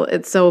people,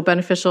 it's so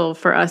beneficial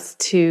for us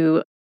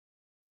to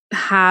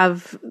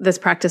have this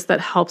practice that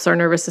helps our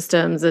nervous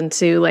systems and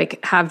to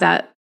like have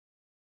that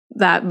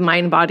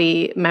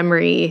mind-body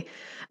memory.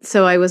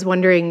 So I was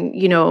wondering,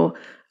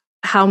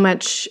 how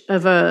much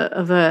of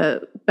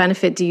a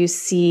benefit do you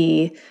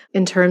see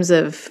in terms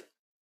of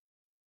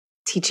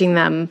teaching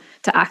them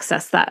to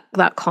access that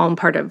calm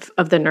part of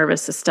the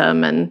nervous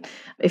system, and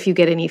if you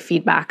get any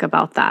feedback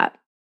about that?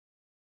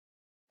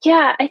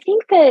 Yeah, I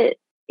think that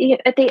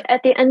at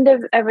the end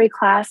of every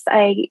class,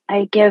 I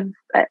give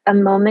a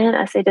moment.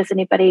 I say,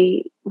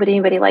 would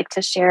anybody like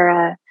to share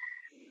a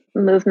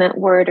movement,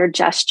 word, or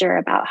gesture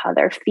about how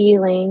they're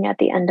feeling at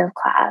the end of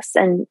class?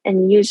 And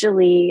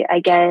usually I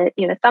get,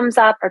 thumbs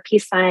up or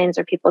peace signs,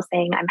 or people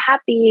saying, I'm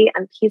happy,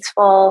 I'm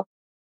peaceful.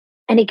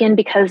 And again,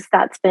 because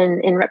that's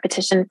been in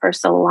repetition for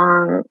so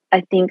long,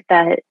 I think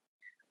that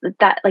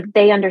like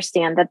they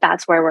understand that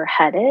that's where we're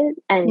headed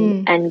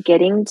and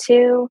getting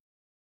to.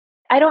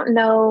 I don't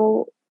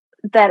know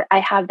that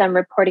I have them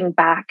reporting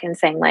back and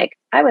saying like,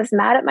 I was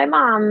mad at my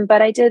mom,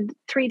 but I did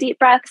 3 deep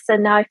breaths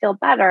and now I feel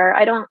better.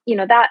 I don't,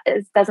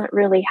 doesn't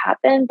really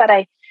happen, but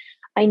I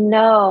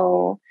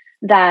know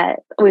that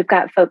we've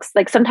got folks,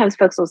 like sometimes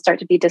folks will start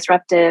to be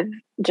disruptive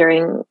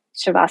during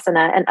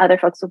Shavasana, and other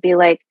folks will be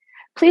like,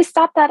 please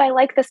stop that. I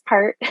like this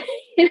part.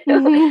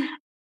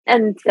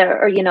 And so,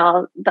 or,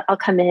 I'll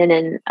come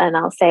in and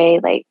I'll say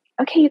like,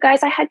 okay, you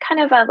guys, I had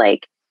kind of a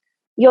like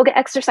yoga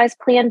exercise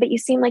plan, but you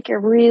seem like you're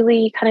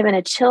really kind of in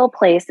a chill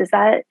place. Is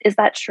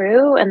that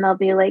true? And they'll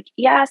be like,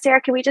 yeah, Sarah,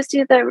 can we just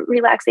do the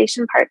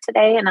relaxation part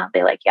today? And I'll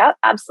be like, yep,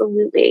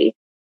 absolutely.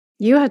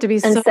 You have to be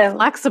so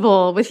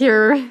flexible with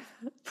your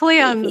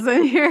plans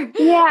and your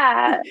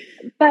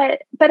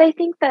but I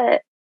think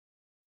that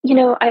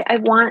I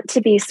want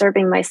to be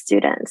serving my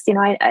students.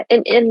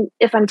 And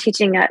if I'm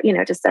teaching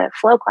just a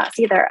flow class,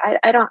 either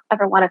I don't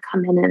ever want to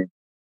come in and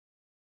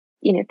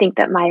think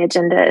that my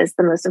agenda is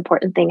the most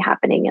important thing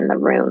happening in the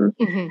room.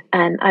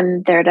 And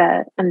I'm there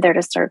to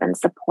serve and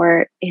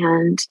support.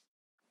 And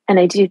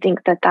I do think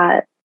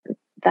that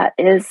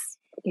is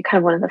kind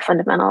of one of the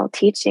fundamental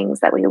teachings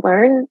that we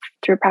learn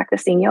through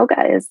practicing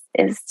yoga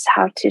is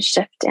how to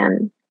shift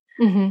and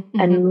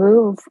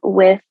move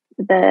with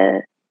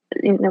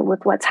with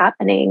what's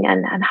happening,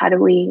 and how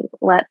do we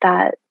let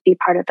that be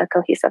part of the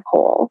cohesive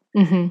whole.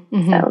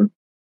 So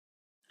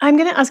I'm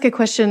going to ask a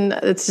question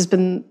that's just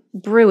been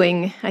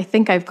brewing. I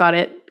think I've got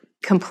it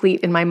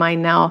complete in my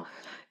mind now.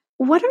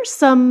 What are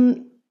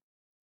some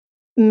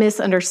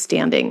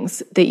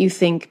misunderstandings that you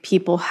think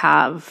people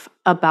have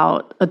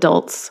about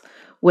adults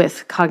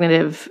with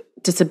cognitive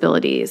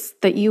disabilities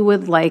that you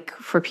would like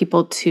for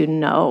people to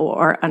know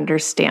or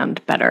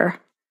understand better?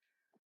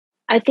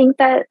 I think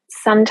that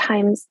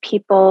sometimes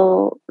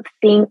people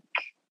think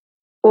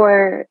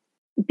or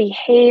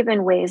behave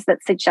in ways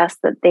that suggest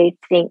that they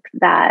think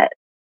that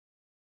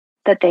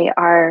they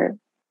are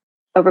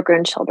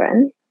overgrown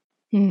children.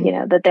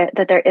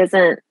 That there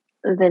isn't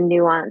the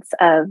nuance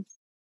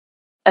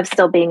of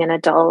still being an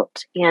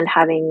adult and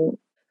having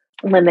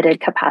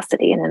limited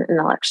capacity in an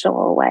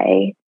intellectual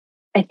way.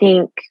 I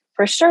think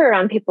for sure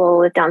around people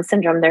with Down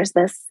syndrome, there's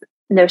this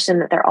notion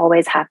that they're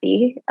always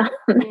happy.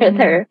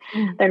 They're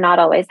not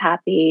always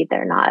happy.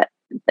 They're not,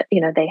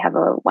 they have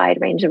a wide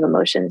range of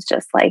emotions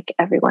just like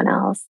everyone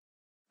else.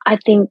 I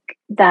think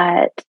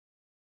that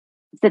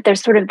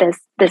there's sort of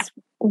this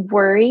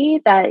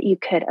worry that you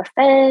could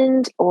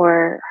offend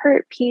or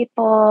hurt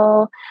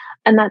people.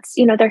 And that's,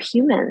 they're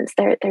humans.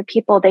 They're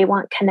people. They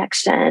want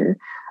connection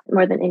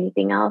more than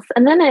anything else.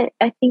 And then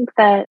I think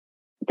that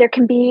there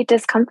can be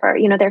discomfort.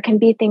 There can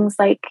be things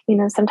like,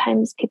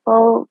 sometimes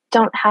people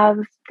don't have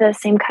the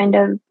same kind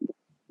of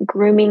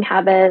grooming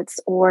habits,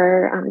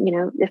 or,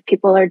 if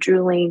people are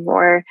drooling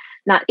or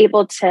not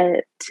able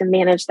to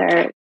manage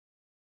their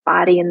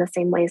body in the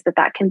same ways,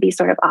 that can be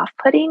sort of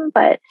off-putting.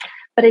 But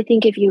I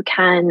think if you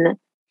can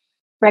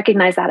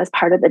recognize that as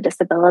part of the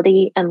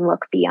disability and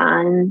look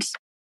beyond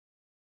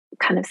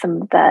kind of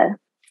some of the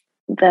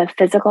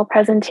physical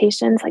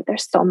presentations, like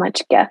there's so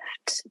much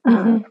gift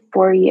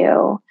for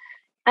you.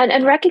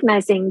 And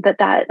recognizing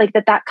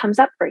that comes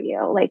up for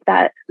you, like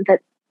that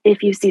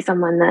if you see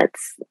someone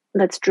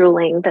that's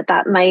drooling,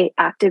 that might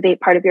activate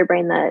part of your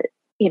brain that,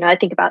 I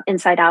think about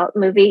Inside Out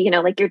movie,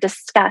 like your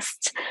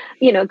disgust,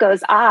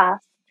 goes off,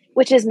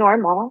 which is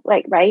normal,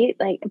 like, right.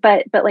 Like,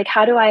 but like,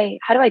 how do I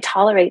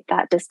tolerate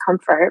that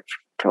discomfort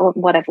for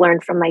what I've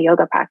learned from my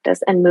yoga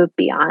practice and move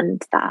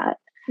beyond that?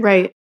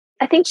 Right.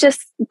 I think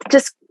just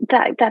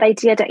that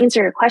idea, to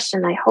answer your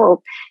question, I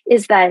hope,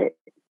 is that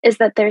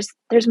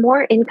there's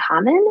more in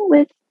common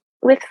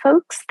with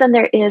folks than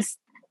there is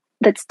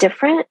that's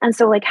different. And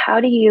so, like, how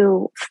do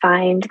you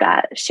find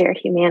that shared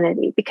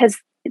humanity? Because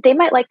they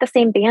might like the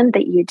same band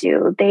that you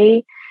do.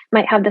 They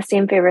might have the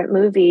same favorite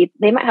movie.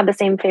 They might have the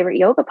same favorite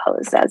yoga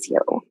pose as you.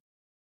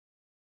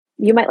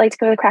 You might like to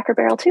go to Cracker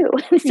Barrel too.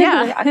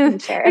 Yeah, in the rocking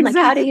chair. And like,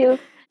 how do you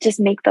just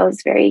make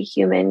those very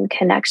human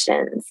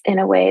connections in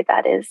a way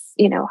that is,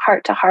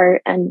 heart to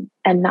heart and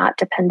not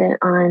dependent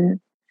on,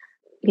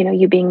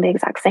 you being the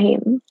exact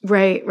same.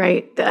 Right.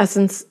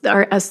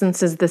 Our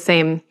essence is the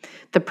same.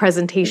 The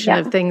presentation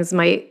of things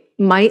might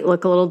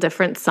look a little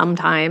different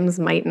sometimes,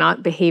 might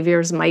not.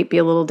 Behaviors might be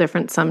a little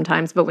different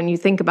sometimes. But when you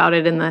think about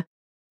it in the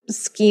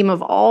scheme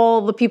of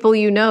all the people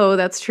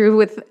that's true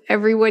with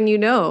everyone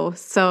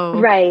So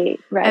right.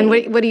 And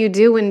what do you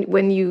do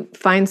when you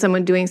find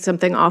someone doing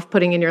something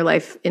off-putting in your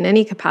life in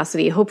any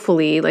capacity?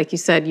 Hopefully, like you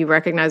said, you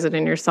recognize it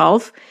in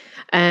yourself,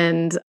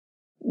 and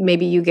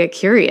maybe you get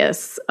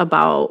curious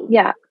about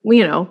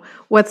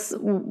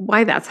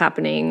why that's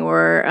happening,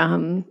 or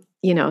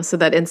so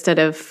that instead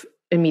of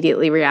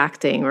immediately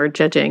reacting or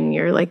judging,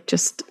 you're like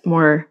just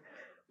more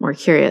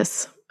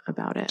curious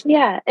about it.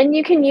 Yeah. And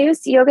you can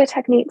use yoga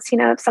techniques.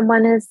 If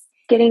someone is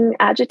getting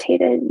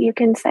agitated, you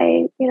can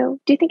say, do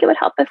you think it would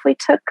help if we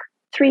took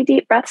 3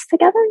 deep breaths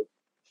together?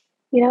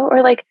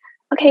 Or like,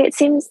 okay, it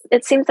seems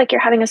like you're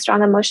having a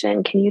strong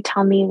emotion. Can you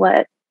tell me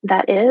what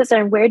that is?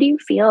 And where do you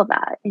feel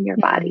that in your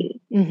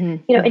body?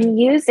 And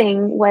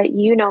using what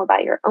you know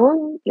about your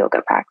own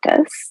yoga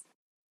practice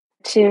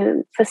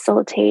to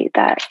facilitate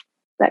that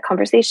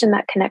conversation,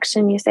 that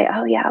connection. You say,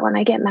 oh yeah, when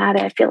I get mad,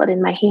 I feel it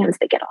in my hands,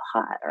 they get all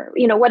hot, or,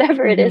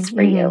 whatever it is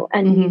for you.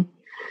 And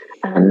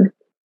you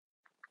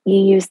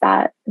use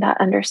that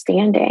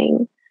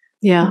understanding.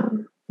 Yeah.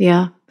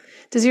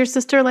 Does your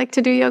sister like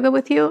to do yoga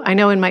with you? I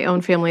know in my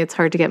own family, it's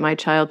hard to get my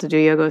child to do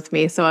yoga with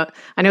me. So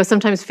I know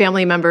sometimes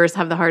family members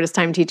have the hardest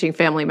time teaching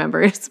family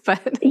members,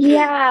 but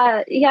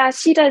yeah,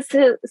 she does.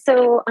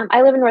 So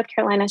I live in North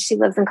Carolina. She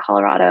lives in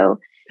Colorado.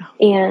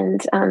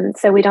 And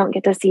so we don't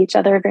get to see each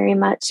other very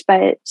much,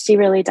 but she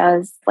really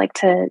does like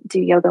to do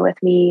yoga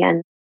with me.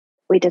 And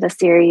we did a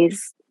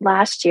series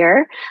last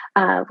year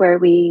where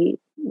we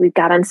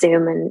got on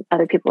Zoom and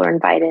other people were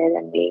invited,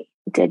 and we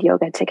did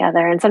yoga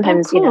together. And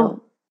sometimes,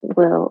 cool.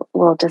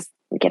 We'll just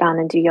get on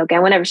and do yoga.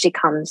 And whenever she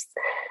comes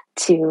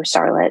to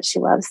Charlotte, she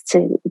loves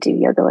to do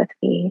yoga with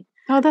me.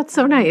 Oh, that's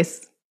so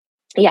nice.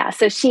 Yeah,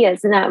 so she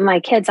is. Now, my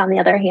kids, on the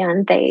other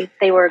hand,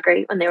 they were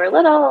great when they were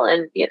little,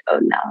 and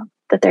now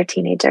that they're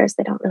teenagers,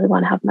 they don't really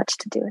want to have much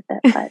to do with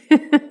it.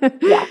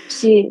 But yeah,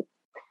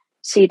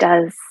 she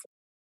does.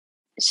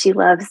 She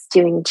loves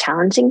doing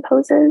challenging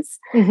poses,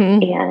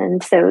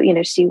 and so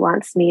she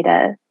wants me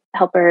to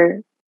help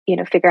her,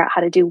 figure out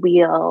how to do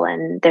wheel.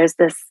 And there's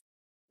this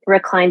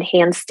reclined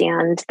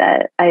handstand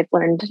that I've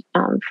learned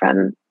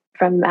from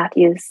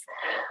Matthew's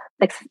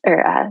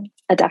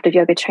adaptive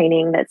yoga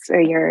training. That's where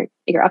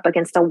you're up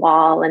against a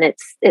wall, and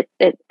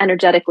it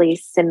energetically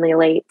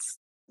simulates.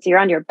 So you're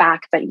on your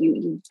back, but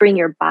you bring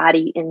your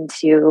body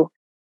into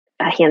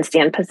a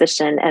handstand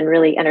position, and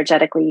really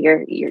energetically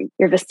your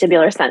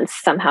vestibular sense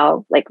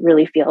somehow like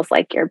really feels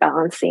like you're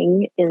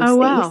balancing in space.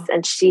 Wow.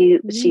 And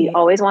she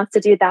always wants to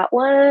do that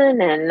one,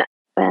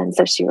 and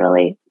so she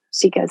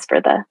goes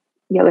for the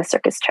yoga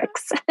circus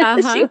tricks. She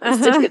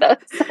wants to do those.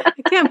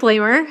 I can't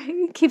blame her.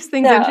 It keeps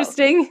things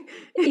interesting.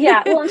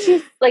 Yeah. Well,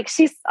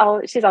 she's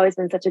always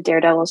been such a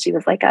daredevil. She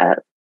was like a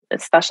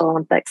Special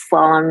Olympics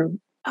slalom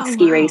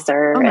ski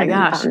racer. Oh my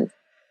gosh.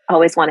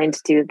 Always wanting to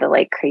do the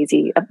like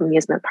crazy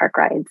amusement park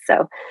rides.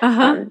 So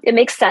it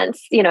makes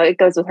sense. It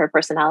goes with her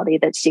personality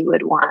that she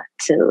would want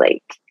to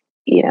like,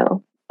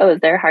 oh, is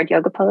there a hard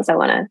yoga pose? I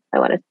want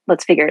to,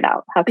 let's figure it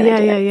out. How can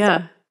I do it?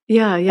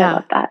 Yeah. I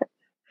love that.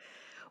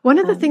 One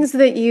of the things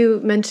that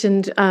you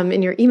mentioned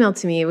in your email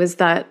to me was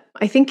that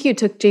I think you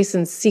took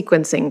Jason's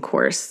sequencing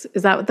course.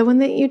 Is that the one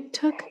that you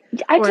took?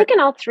 I've taken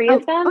all 3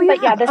 of them.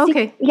 But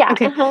yeah,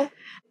 okay.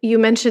 You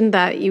mentioned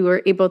that you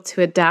were able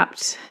to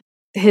adapt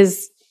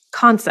his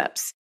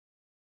concepts.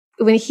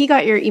 when he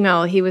got your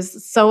email, he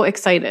was so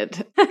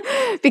excited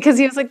because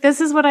he was like,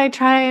 this is what I'm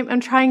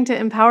trying to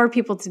empower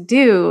people to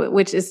do,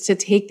 which is to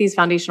take these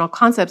foundational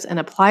concepts and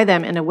apply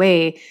them in a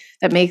way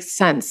that makes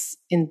sense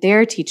in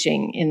their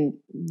teaching, in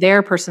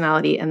their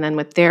personality, and then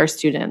with their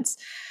students.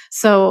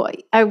 So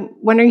I'm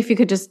wondering if you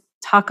could just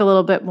talk a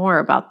little bit more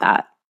about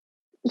that.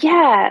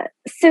 Yeah.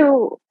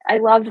 So I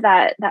loved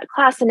that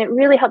class, and it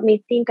really helped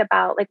me think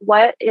about like,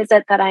 what is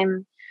it that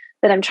I'm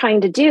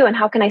trying to do, and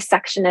how can I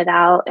section it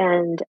out?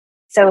 And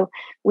so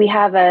we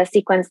have a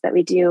sequence that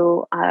we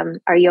do,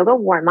 our yoga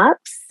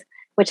warm-ups,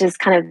 which is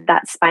kind of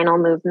that spinal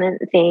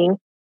movement thing.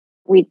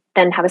 We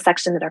then have a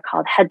section that are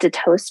called head to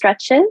toe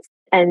stretches.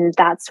 And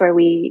that's where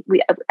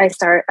I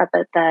start up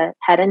at the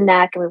head and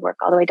neck, and we work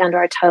all the way down to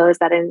our toes.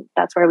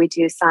 That's where we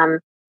do some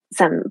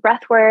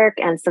breath work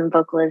and some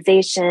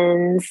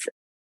vocalizations,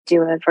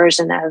 do a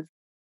version of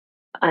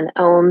an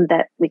Om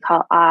that we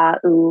call Ah,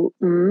 Oo,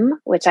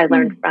 which I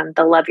learned from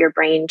the Love Your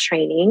Brain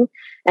training,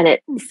 and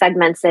it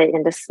segments it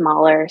into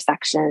smaller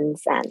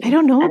sections. And I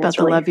don't know about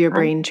the really Love Your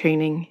Brain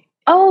training.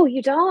 Oh,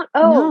 you don't?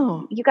 Oh,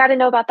 no. You got to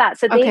know about that.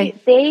 So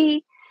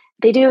they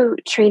do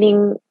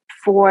training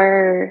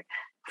for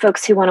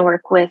folks who want to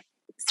work with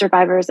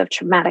survivors of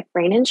traumatic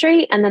brain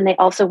injury, and then they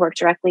also work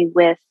directly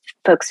with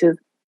folks who've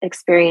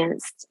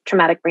experienced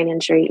traumatic brain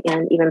injury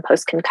and even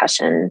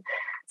post-concussion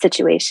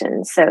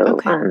situations. So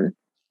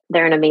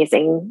they're an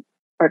amazing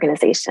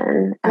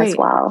organization as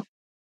well.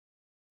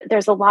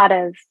 There's a lot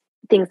of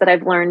things that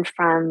I've learned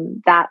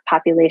from that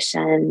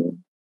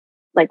population,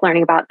 like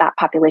learning about that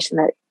population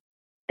that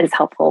is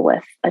helpful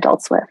with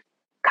adults with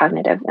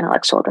cognitive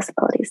intellectual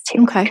disabilities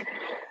too. Okay.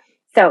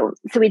 So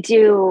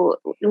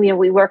we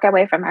work our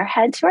way from our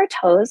head to our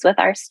toes with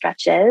our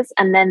stretches.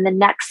 And then the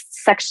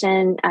next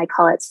section, I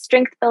call it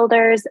strength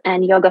builders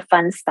and yoga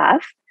fun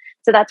stuff.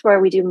 So that's where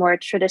we do more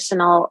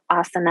traditional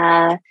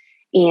asana,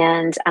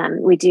 and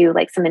we do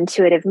like some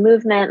intuitive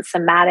movement,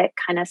 somatic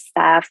kind of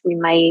stuff. We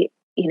might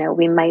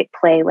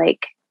play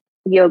like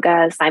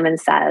yoga, Simon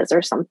Says,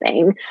 or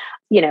something,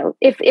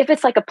 if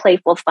it's like a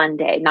playful, fun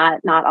day,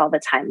 not all the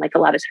time. Like a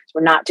lot of times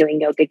we're not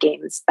doing yoga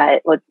games,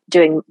 but we're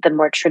doing the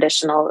more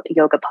traditional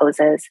yoga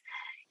poses.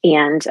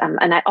 And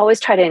I always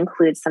try to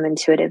include some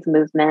intuitive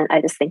movement.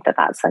 I just think that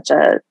that's such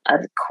a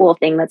cool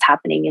thing that's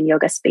happening in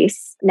yoga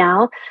space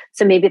now.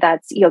 So maybe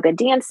that's yoga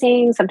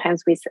dancing.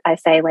 Sometimes I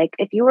say, like,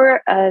 if you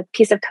were a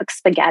piece of cooked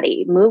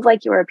spaghetti, move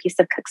like you were a piece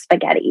of cooked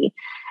spaghetti.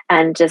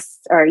 And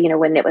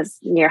when it was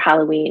near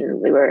Halloween,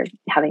 we were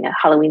having a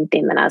Halloween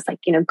theme, and I was like,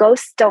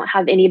 ghosts don't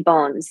have any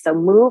bones. So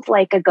move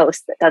like a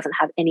ghost that doesn't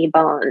have any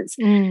bones.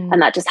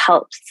 And that just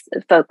helps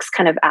folks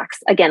kind of act,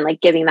 again, like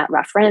giving that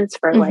reference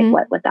for like,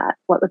 what would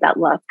that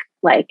look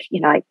like?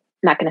 I'm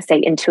not going to say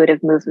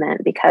intuitive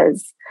movement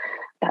because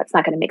that's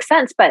not going to make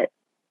sense.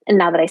 And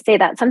now that I say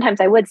that,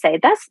 sometimes I would say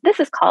this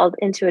is called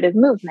intuitive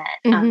movement.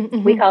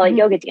 We call it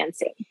yoga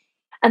dancing.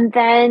 And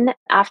then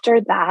after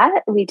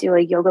that, we do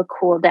a yoga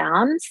cool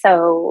down.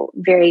 So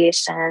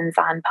variations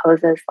on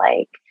poses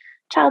like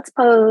child's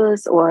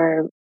pose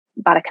or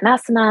Baddha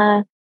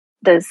Konasana,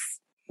 those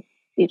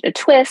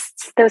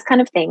twists, those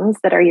kind of things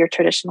that are your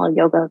traditional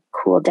yoga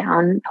cool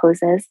down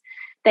poses.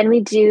 Then we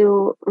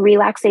do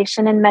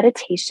relaxation and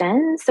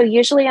meditation. So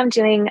usually I'm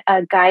doing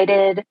a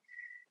guided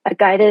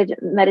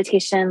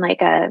meditation,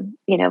 like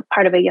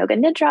part of a yoga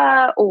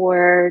nidra,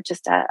 or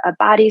just a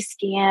body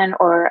scan,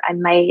 or I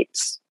might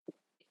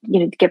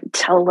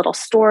tell a little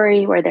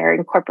story where they're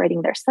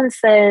incorporating their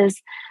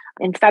senses.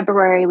 In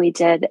February, we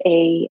did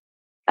a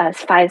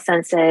 5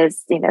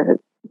 senses,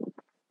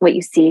 what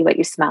you see, what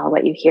you smell,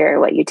 what you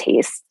hear, what you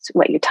taste,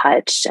 what you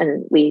touch.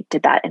 And we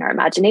did that in our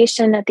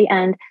imagination at the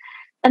end.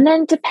 And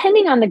then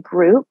depending on the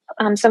group,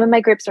 some of my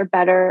groups are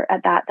better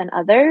at that than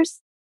others.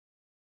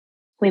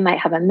 We might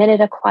have a minute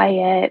of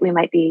quiet. We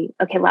might be,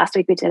 okay, last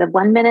week we did a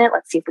 1 minute.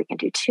 Let's see if we can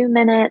do 2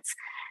 minutes,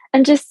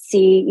 and just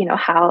see,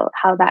 how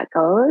that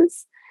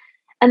goes.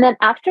 And then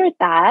after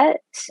that,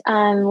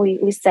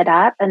 we sit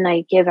up, and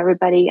I give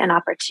everybody an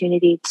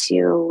opportunity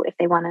to, if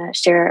they want to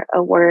share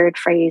a word,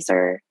 phrase,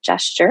 or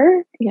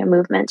gesture,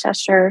 movement,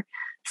 gesture,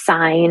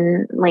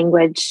 sign,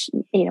 language,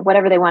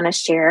 whatever they want to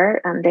share.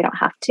 They don't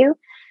have to.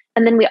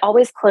 And then we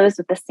always close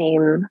with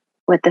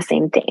the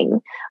same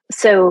thing.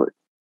 So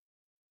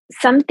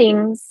some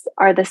things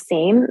are the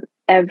same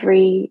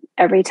every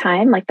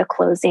time, like the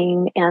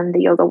closing and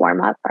the yoga warm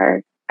up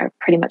are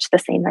pretty much the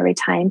same every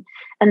time.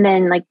 And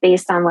then, like,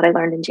 based on what I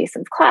learned in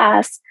Jason's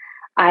class,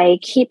 I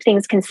keep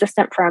things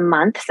consistent for a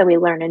month. So we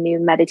learn a new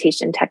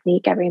meditation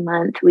technique every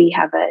month. We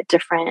have a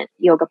different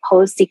yoga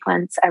pose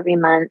sequence every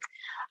month.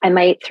 I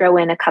might throw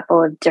in a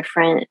couple of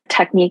different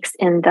techniques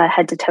in the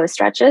head to toe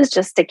stretches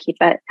just to keep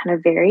it kind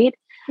of varied.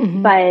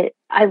 But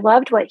I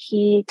loved what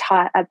he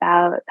taught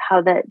about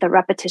how the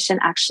repetition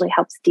actually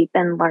helps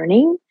deepen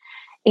learning,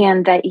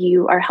 and that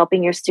you are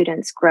helping your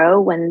students grow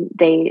when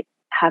they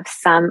have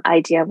some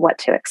idea of what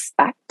to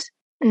expect.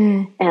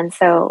 And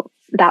so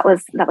that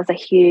was a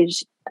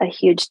huge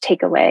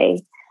takeaway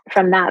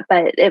from that.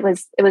 But it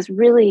was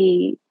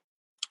really,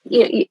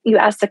 you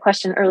asked a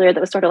question earlier that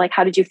was sort of like,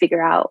 how did you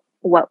figure out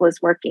what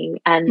was working.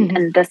 Mm-hmm.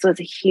 And this was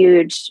a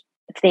huge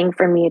thing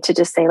for me to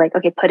just say, like,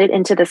 okay, put it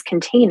into this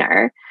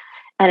container.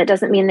 And it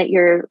doesn't mean that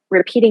you're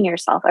repeating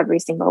yourself every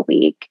single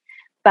week,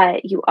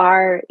 but you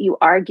are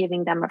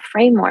giving them a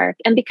framework.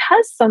 And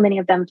because so many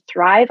of them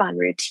thrive on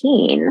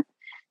routine,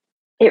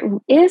 it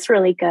is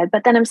really good.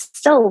 But then I'm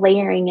still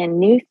layering in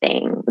new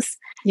things.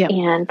 Yep.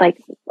 And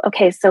like,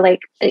 okay, so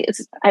like,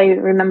 I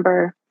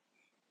remember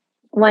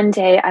one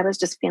day I was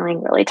just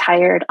feeling really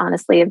tired,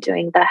 honestly, of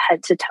doing the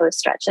head to toe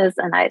stretches.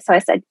 And I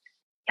said,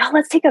 y'all,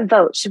 let's take a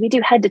vote. Should we do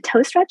head to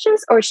toe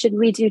stretches or should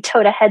we do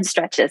toe to head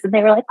stretches? And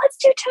they were like, let's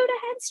do toe to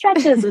head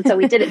stretches. And so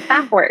we did it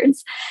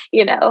backwards,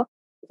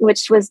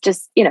 which was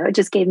just, it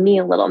just gave me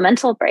a little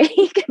mental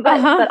break,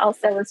 but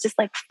also it was just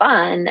like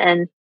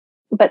fun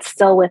but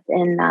still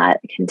within that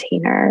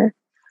container.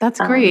 That's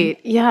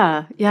great.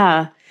 Yeah.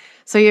 Yeah.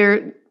 So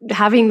you're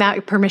having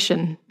that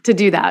permission to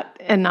do that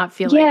and not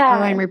feel like, oh,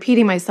 I'm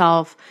repeating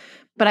myself.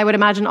 But I would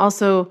imagine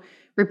also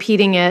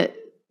repeating it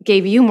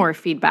gave you more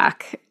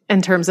feedback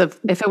in terms of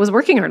if it was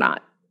working or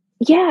not.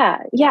 Yeah,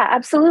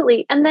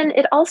 absolutely. And then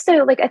it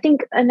also, like, I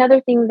think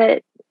another thing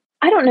that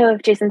I don't know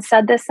if Jason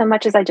said this so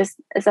much as I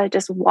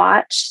just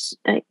watched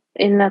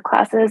in the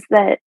classes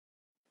that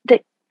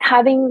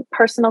having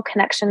personal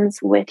connections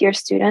with your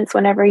students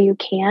whenever you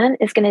can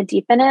is going to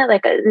deepen it.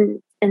 Like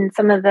in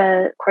some of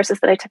the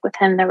courses that I took with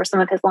him, there were some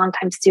of his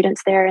longtime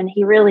students there, and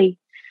he really,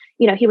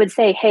 he would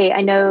say, "Hey,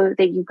 I know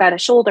that you've got a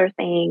shoulder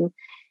thing,"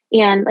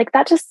 and like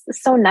that just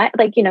is so nice.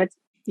 Like to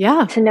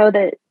know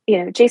that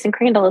Jason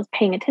Crandall is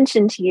paying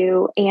attention to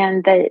you,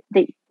 and that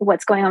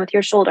what's going on with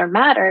your shoulder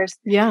matters.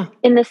 Yeah.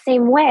 In the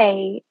same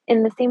way,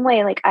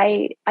 like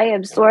I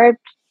absorbed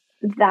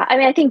that. I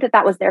mean, I think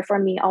that was there for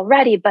me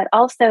already, but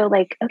also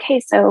like,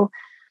 okay, so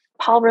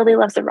Paul really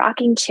loves the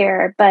rocking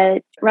chair,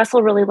 but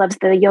Russell really loves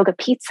the yoga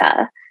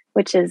pizza,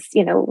 which is,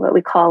 what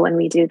we call when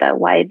we do the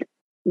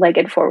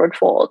wide-legged forward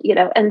fold,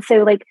 and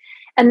so like,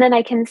 and then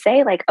I can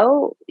say like,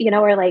 oh,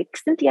 or like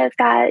Cynthia's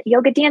got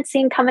yoga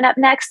dancing coming up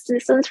next.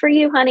 This one's for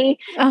you, honey,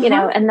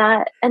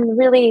 and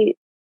really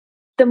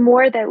the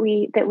more that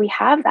we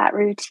have that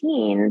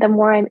routine, the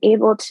more I'm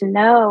able to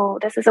know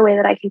this is a way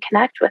that I can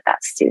connect with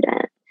that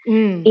student.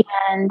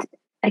 And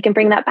I can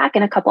bring that back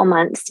in a couple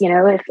months,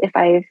 if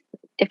I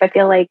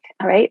feel like,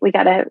 all right, we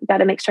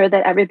gotta make sure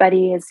that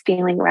everybody is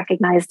feeling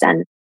recognized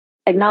and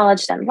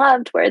acknowledged and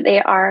loved where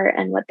they are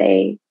and what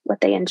they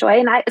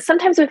enjoy. And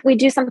sometimes if we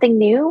do something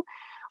new,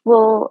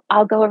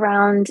 I'll go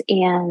around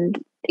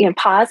and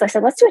pause. I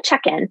said, let's do a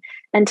check-in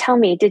and tell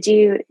me, did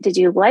you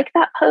like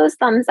that pose?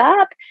 Thumbs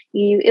up.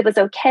 It was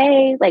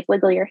okay. Like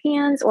wiggle your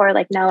hands, or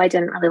like, no, I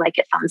didn't really like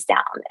it. Thumbs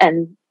down.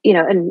 And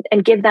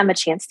and give them a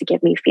chance to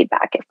give me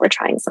feedback if we're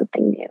trying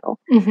something new,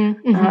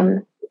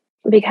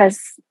 because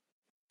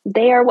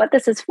they are what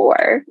this is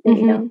for.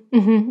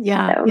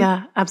 Yeah,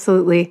 yeah,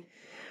 absolutely.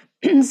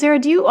 Sarah,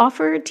 do you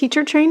offer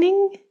teacher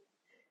training?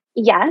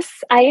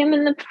 Yes, I am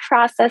in the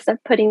process of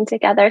putting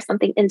together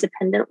something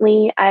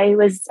independently. I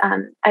was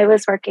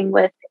working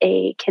with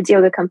a kids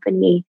yoga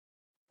company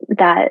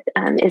that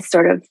is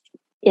sort of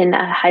in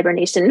a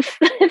hibernation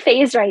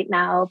phase right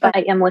now, but I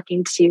am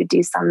looking to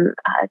do some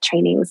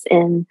trainings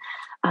in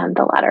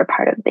the latter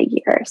part of the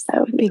year.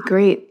 So it'd be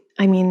great.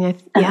 I mean,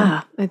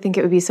 I think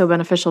it would be so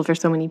beneficial for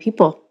so many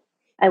people.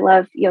 I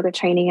love yoga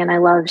training, and I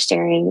love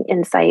sharing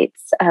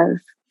insights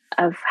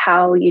of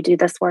how you do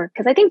this work,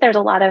 because I think there's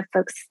a lot of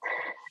folks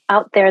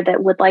out there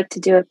that would like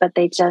to do it, but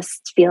they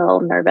just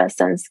feel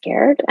nervous and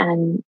scared.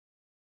 And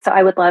so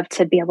I would love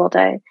to be able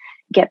to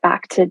get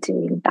back to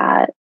doing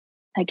that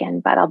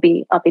again, but I'll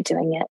be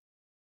doing it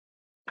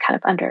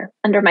kind of under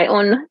my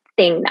own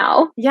thing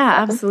now.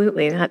 Yeah,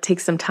 absolutely. That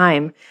takes some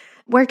time.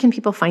 Where can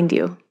people find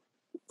you?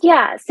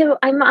 Yeah, so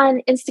I'm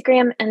on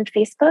Instagram and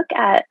Facebook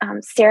at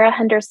Sarah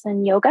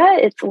Henderson Yoga.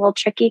 It's a little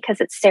tricky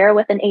because it's Sarah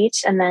with an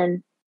H and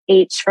then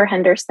H for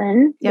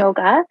Henderson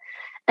Yoga.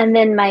 And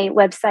then my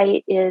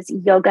website is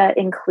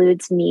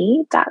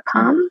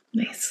yogaincludesme.com.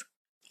 Nice.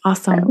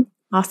 Awesome.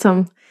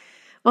 Awesome.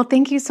 Well,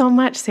 thank you so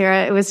much,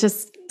 Sarah. It was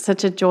just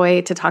such a joy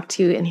to talk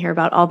to you and hear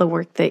about all the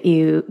work that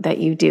you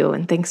do.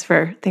 And thanks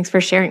for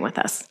sharing with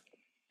us.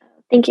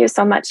 Thank you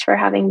so much for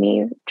having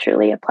me.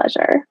 Truly a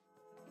pleasure.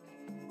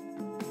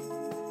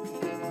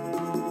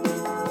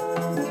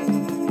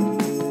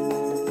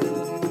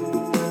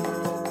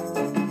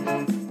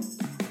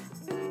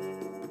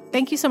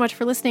 Thank you so much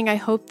for listening. I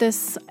hope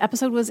this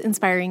episode was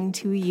inspiring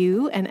to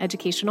you and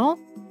educational.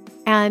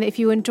 And if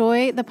you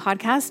enjoy the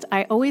podcast,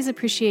 I always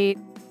appreciate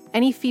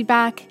any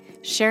feedback,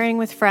 sharing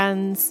with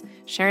friends,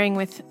 sharing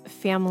with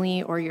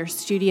family or your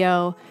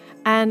studio,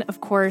 and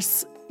of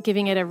course,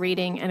 giving it a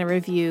rating and a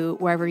review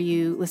wherever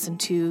you listen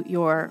to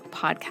your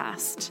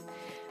podcast.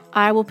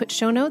 I will put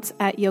show notes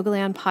at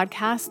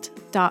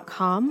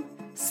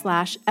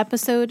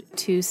yogalandpodcast.com/episode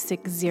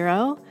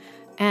 260.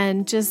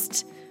 And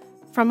just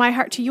from my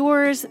heart to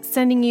yours,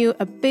 sending you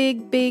a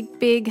big, big,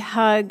 big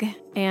hug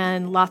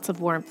and lots of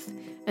warmth.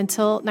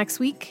 Until next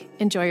week,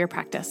 enjoy your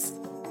practice.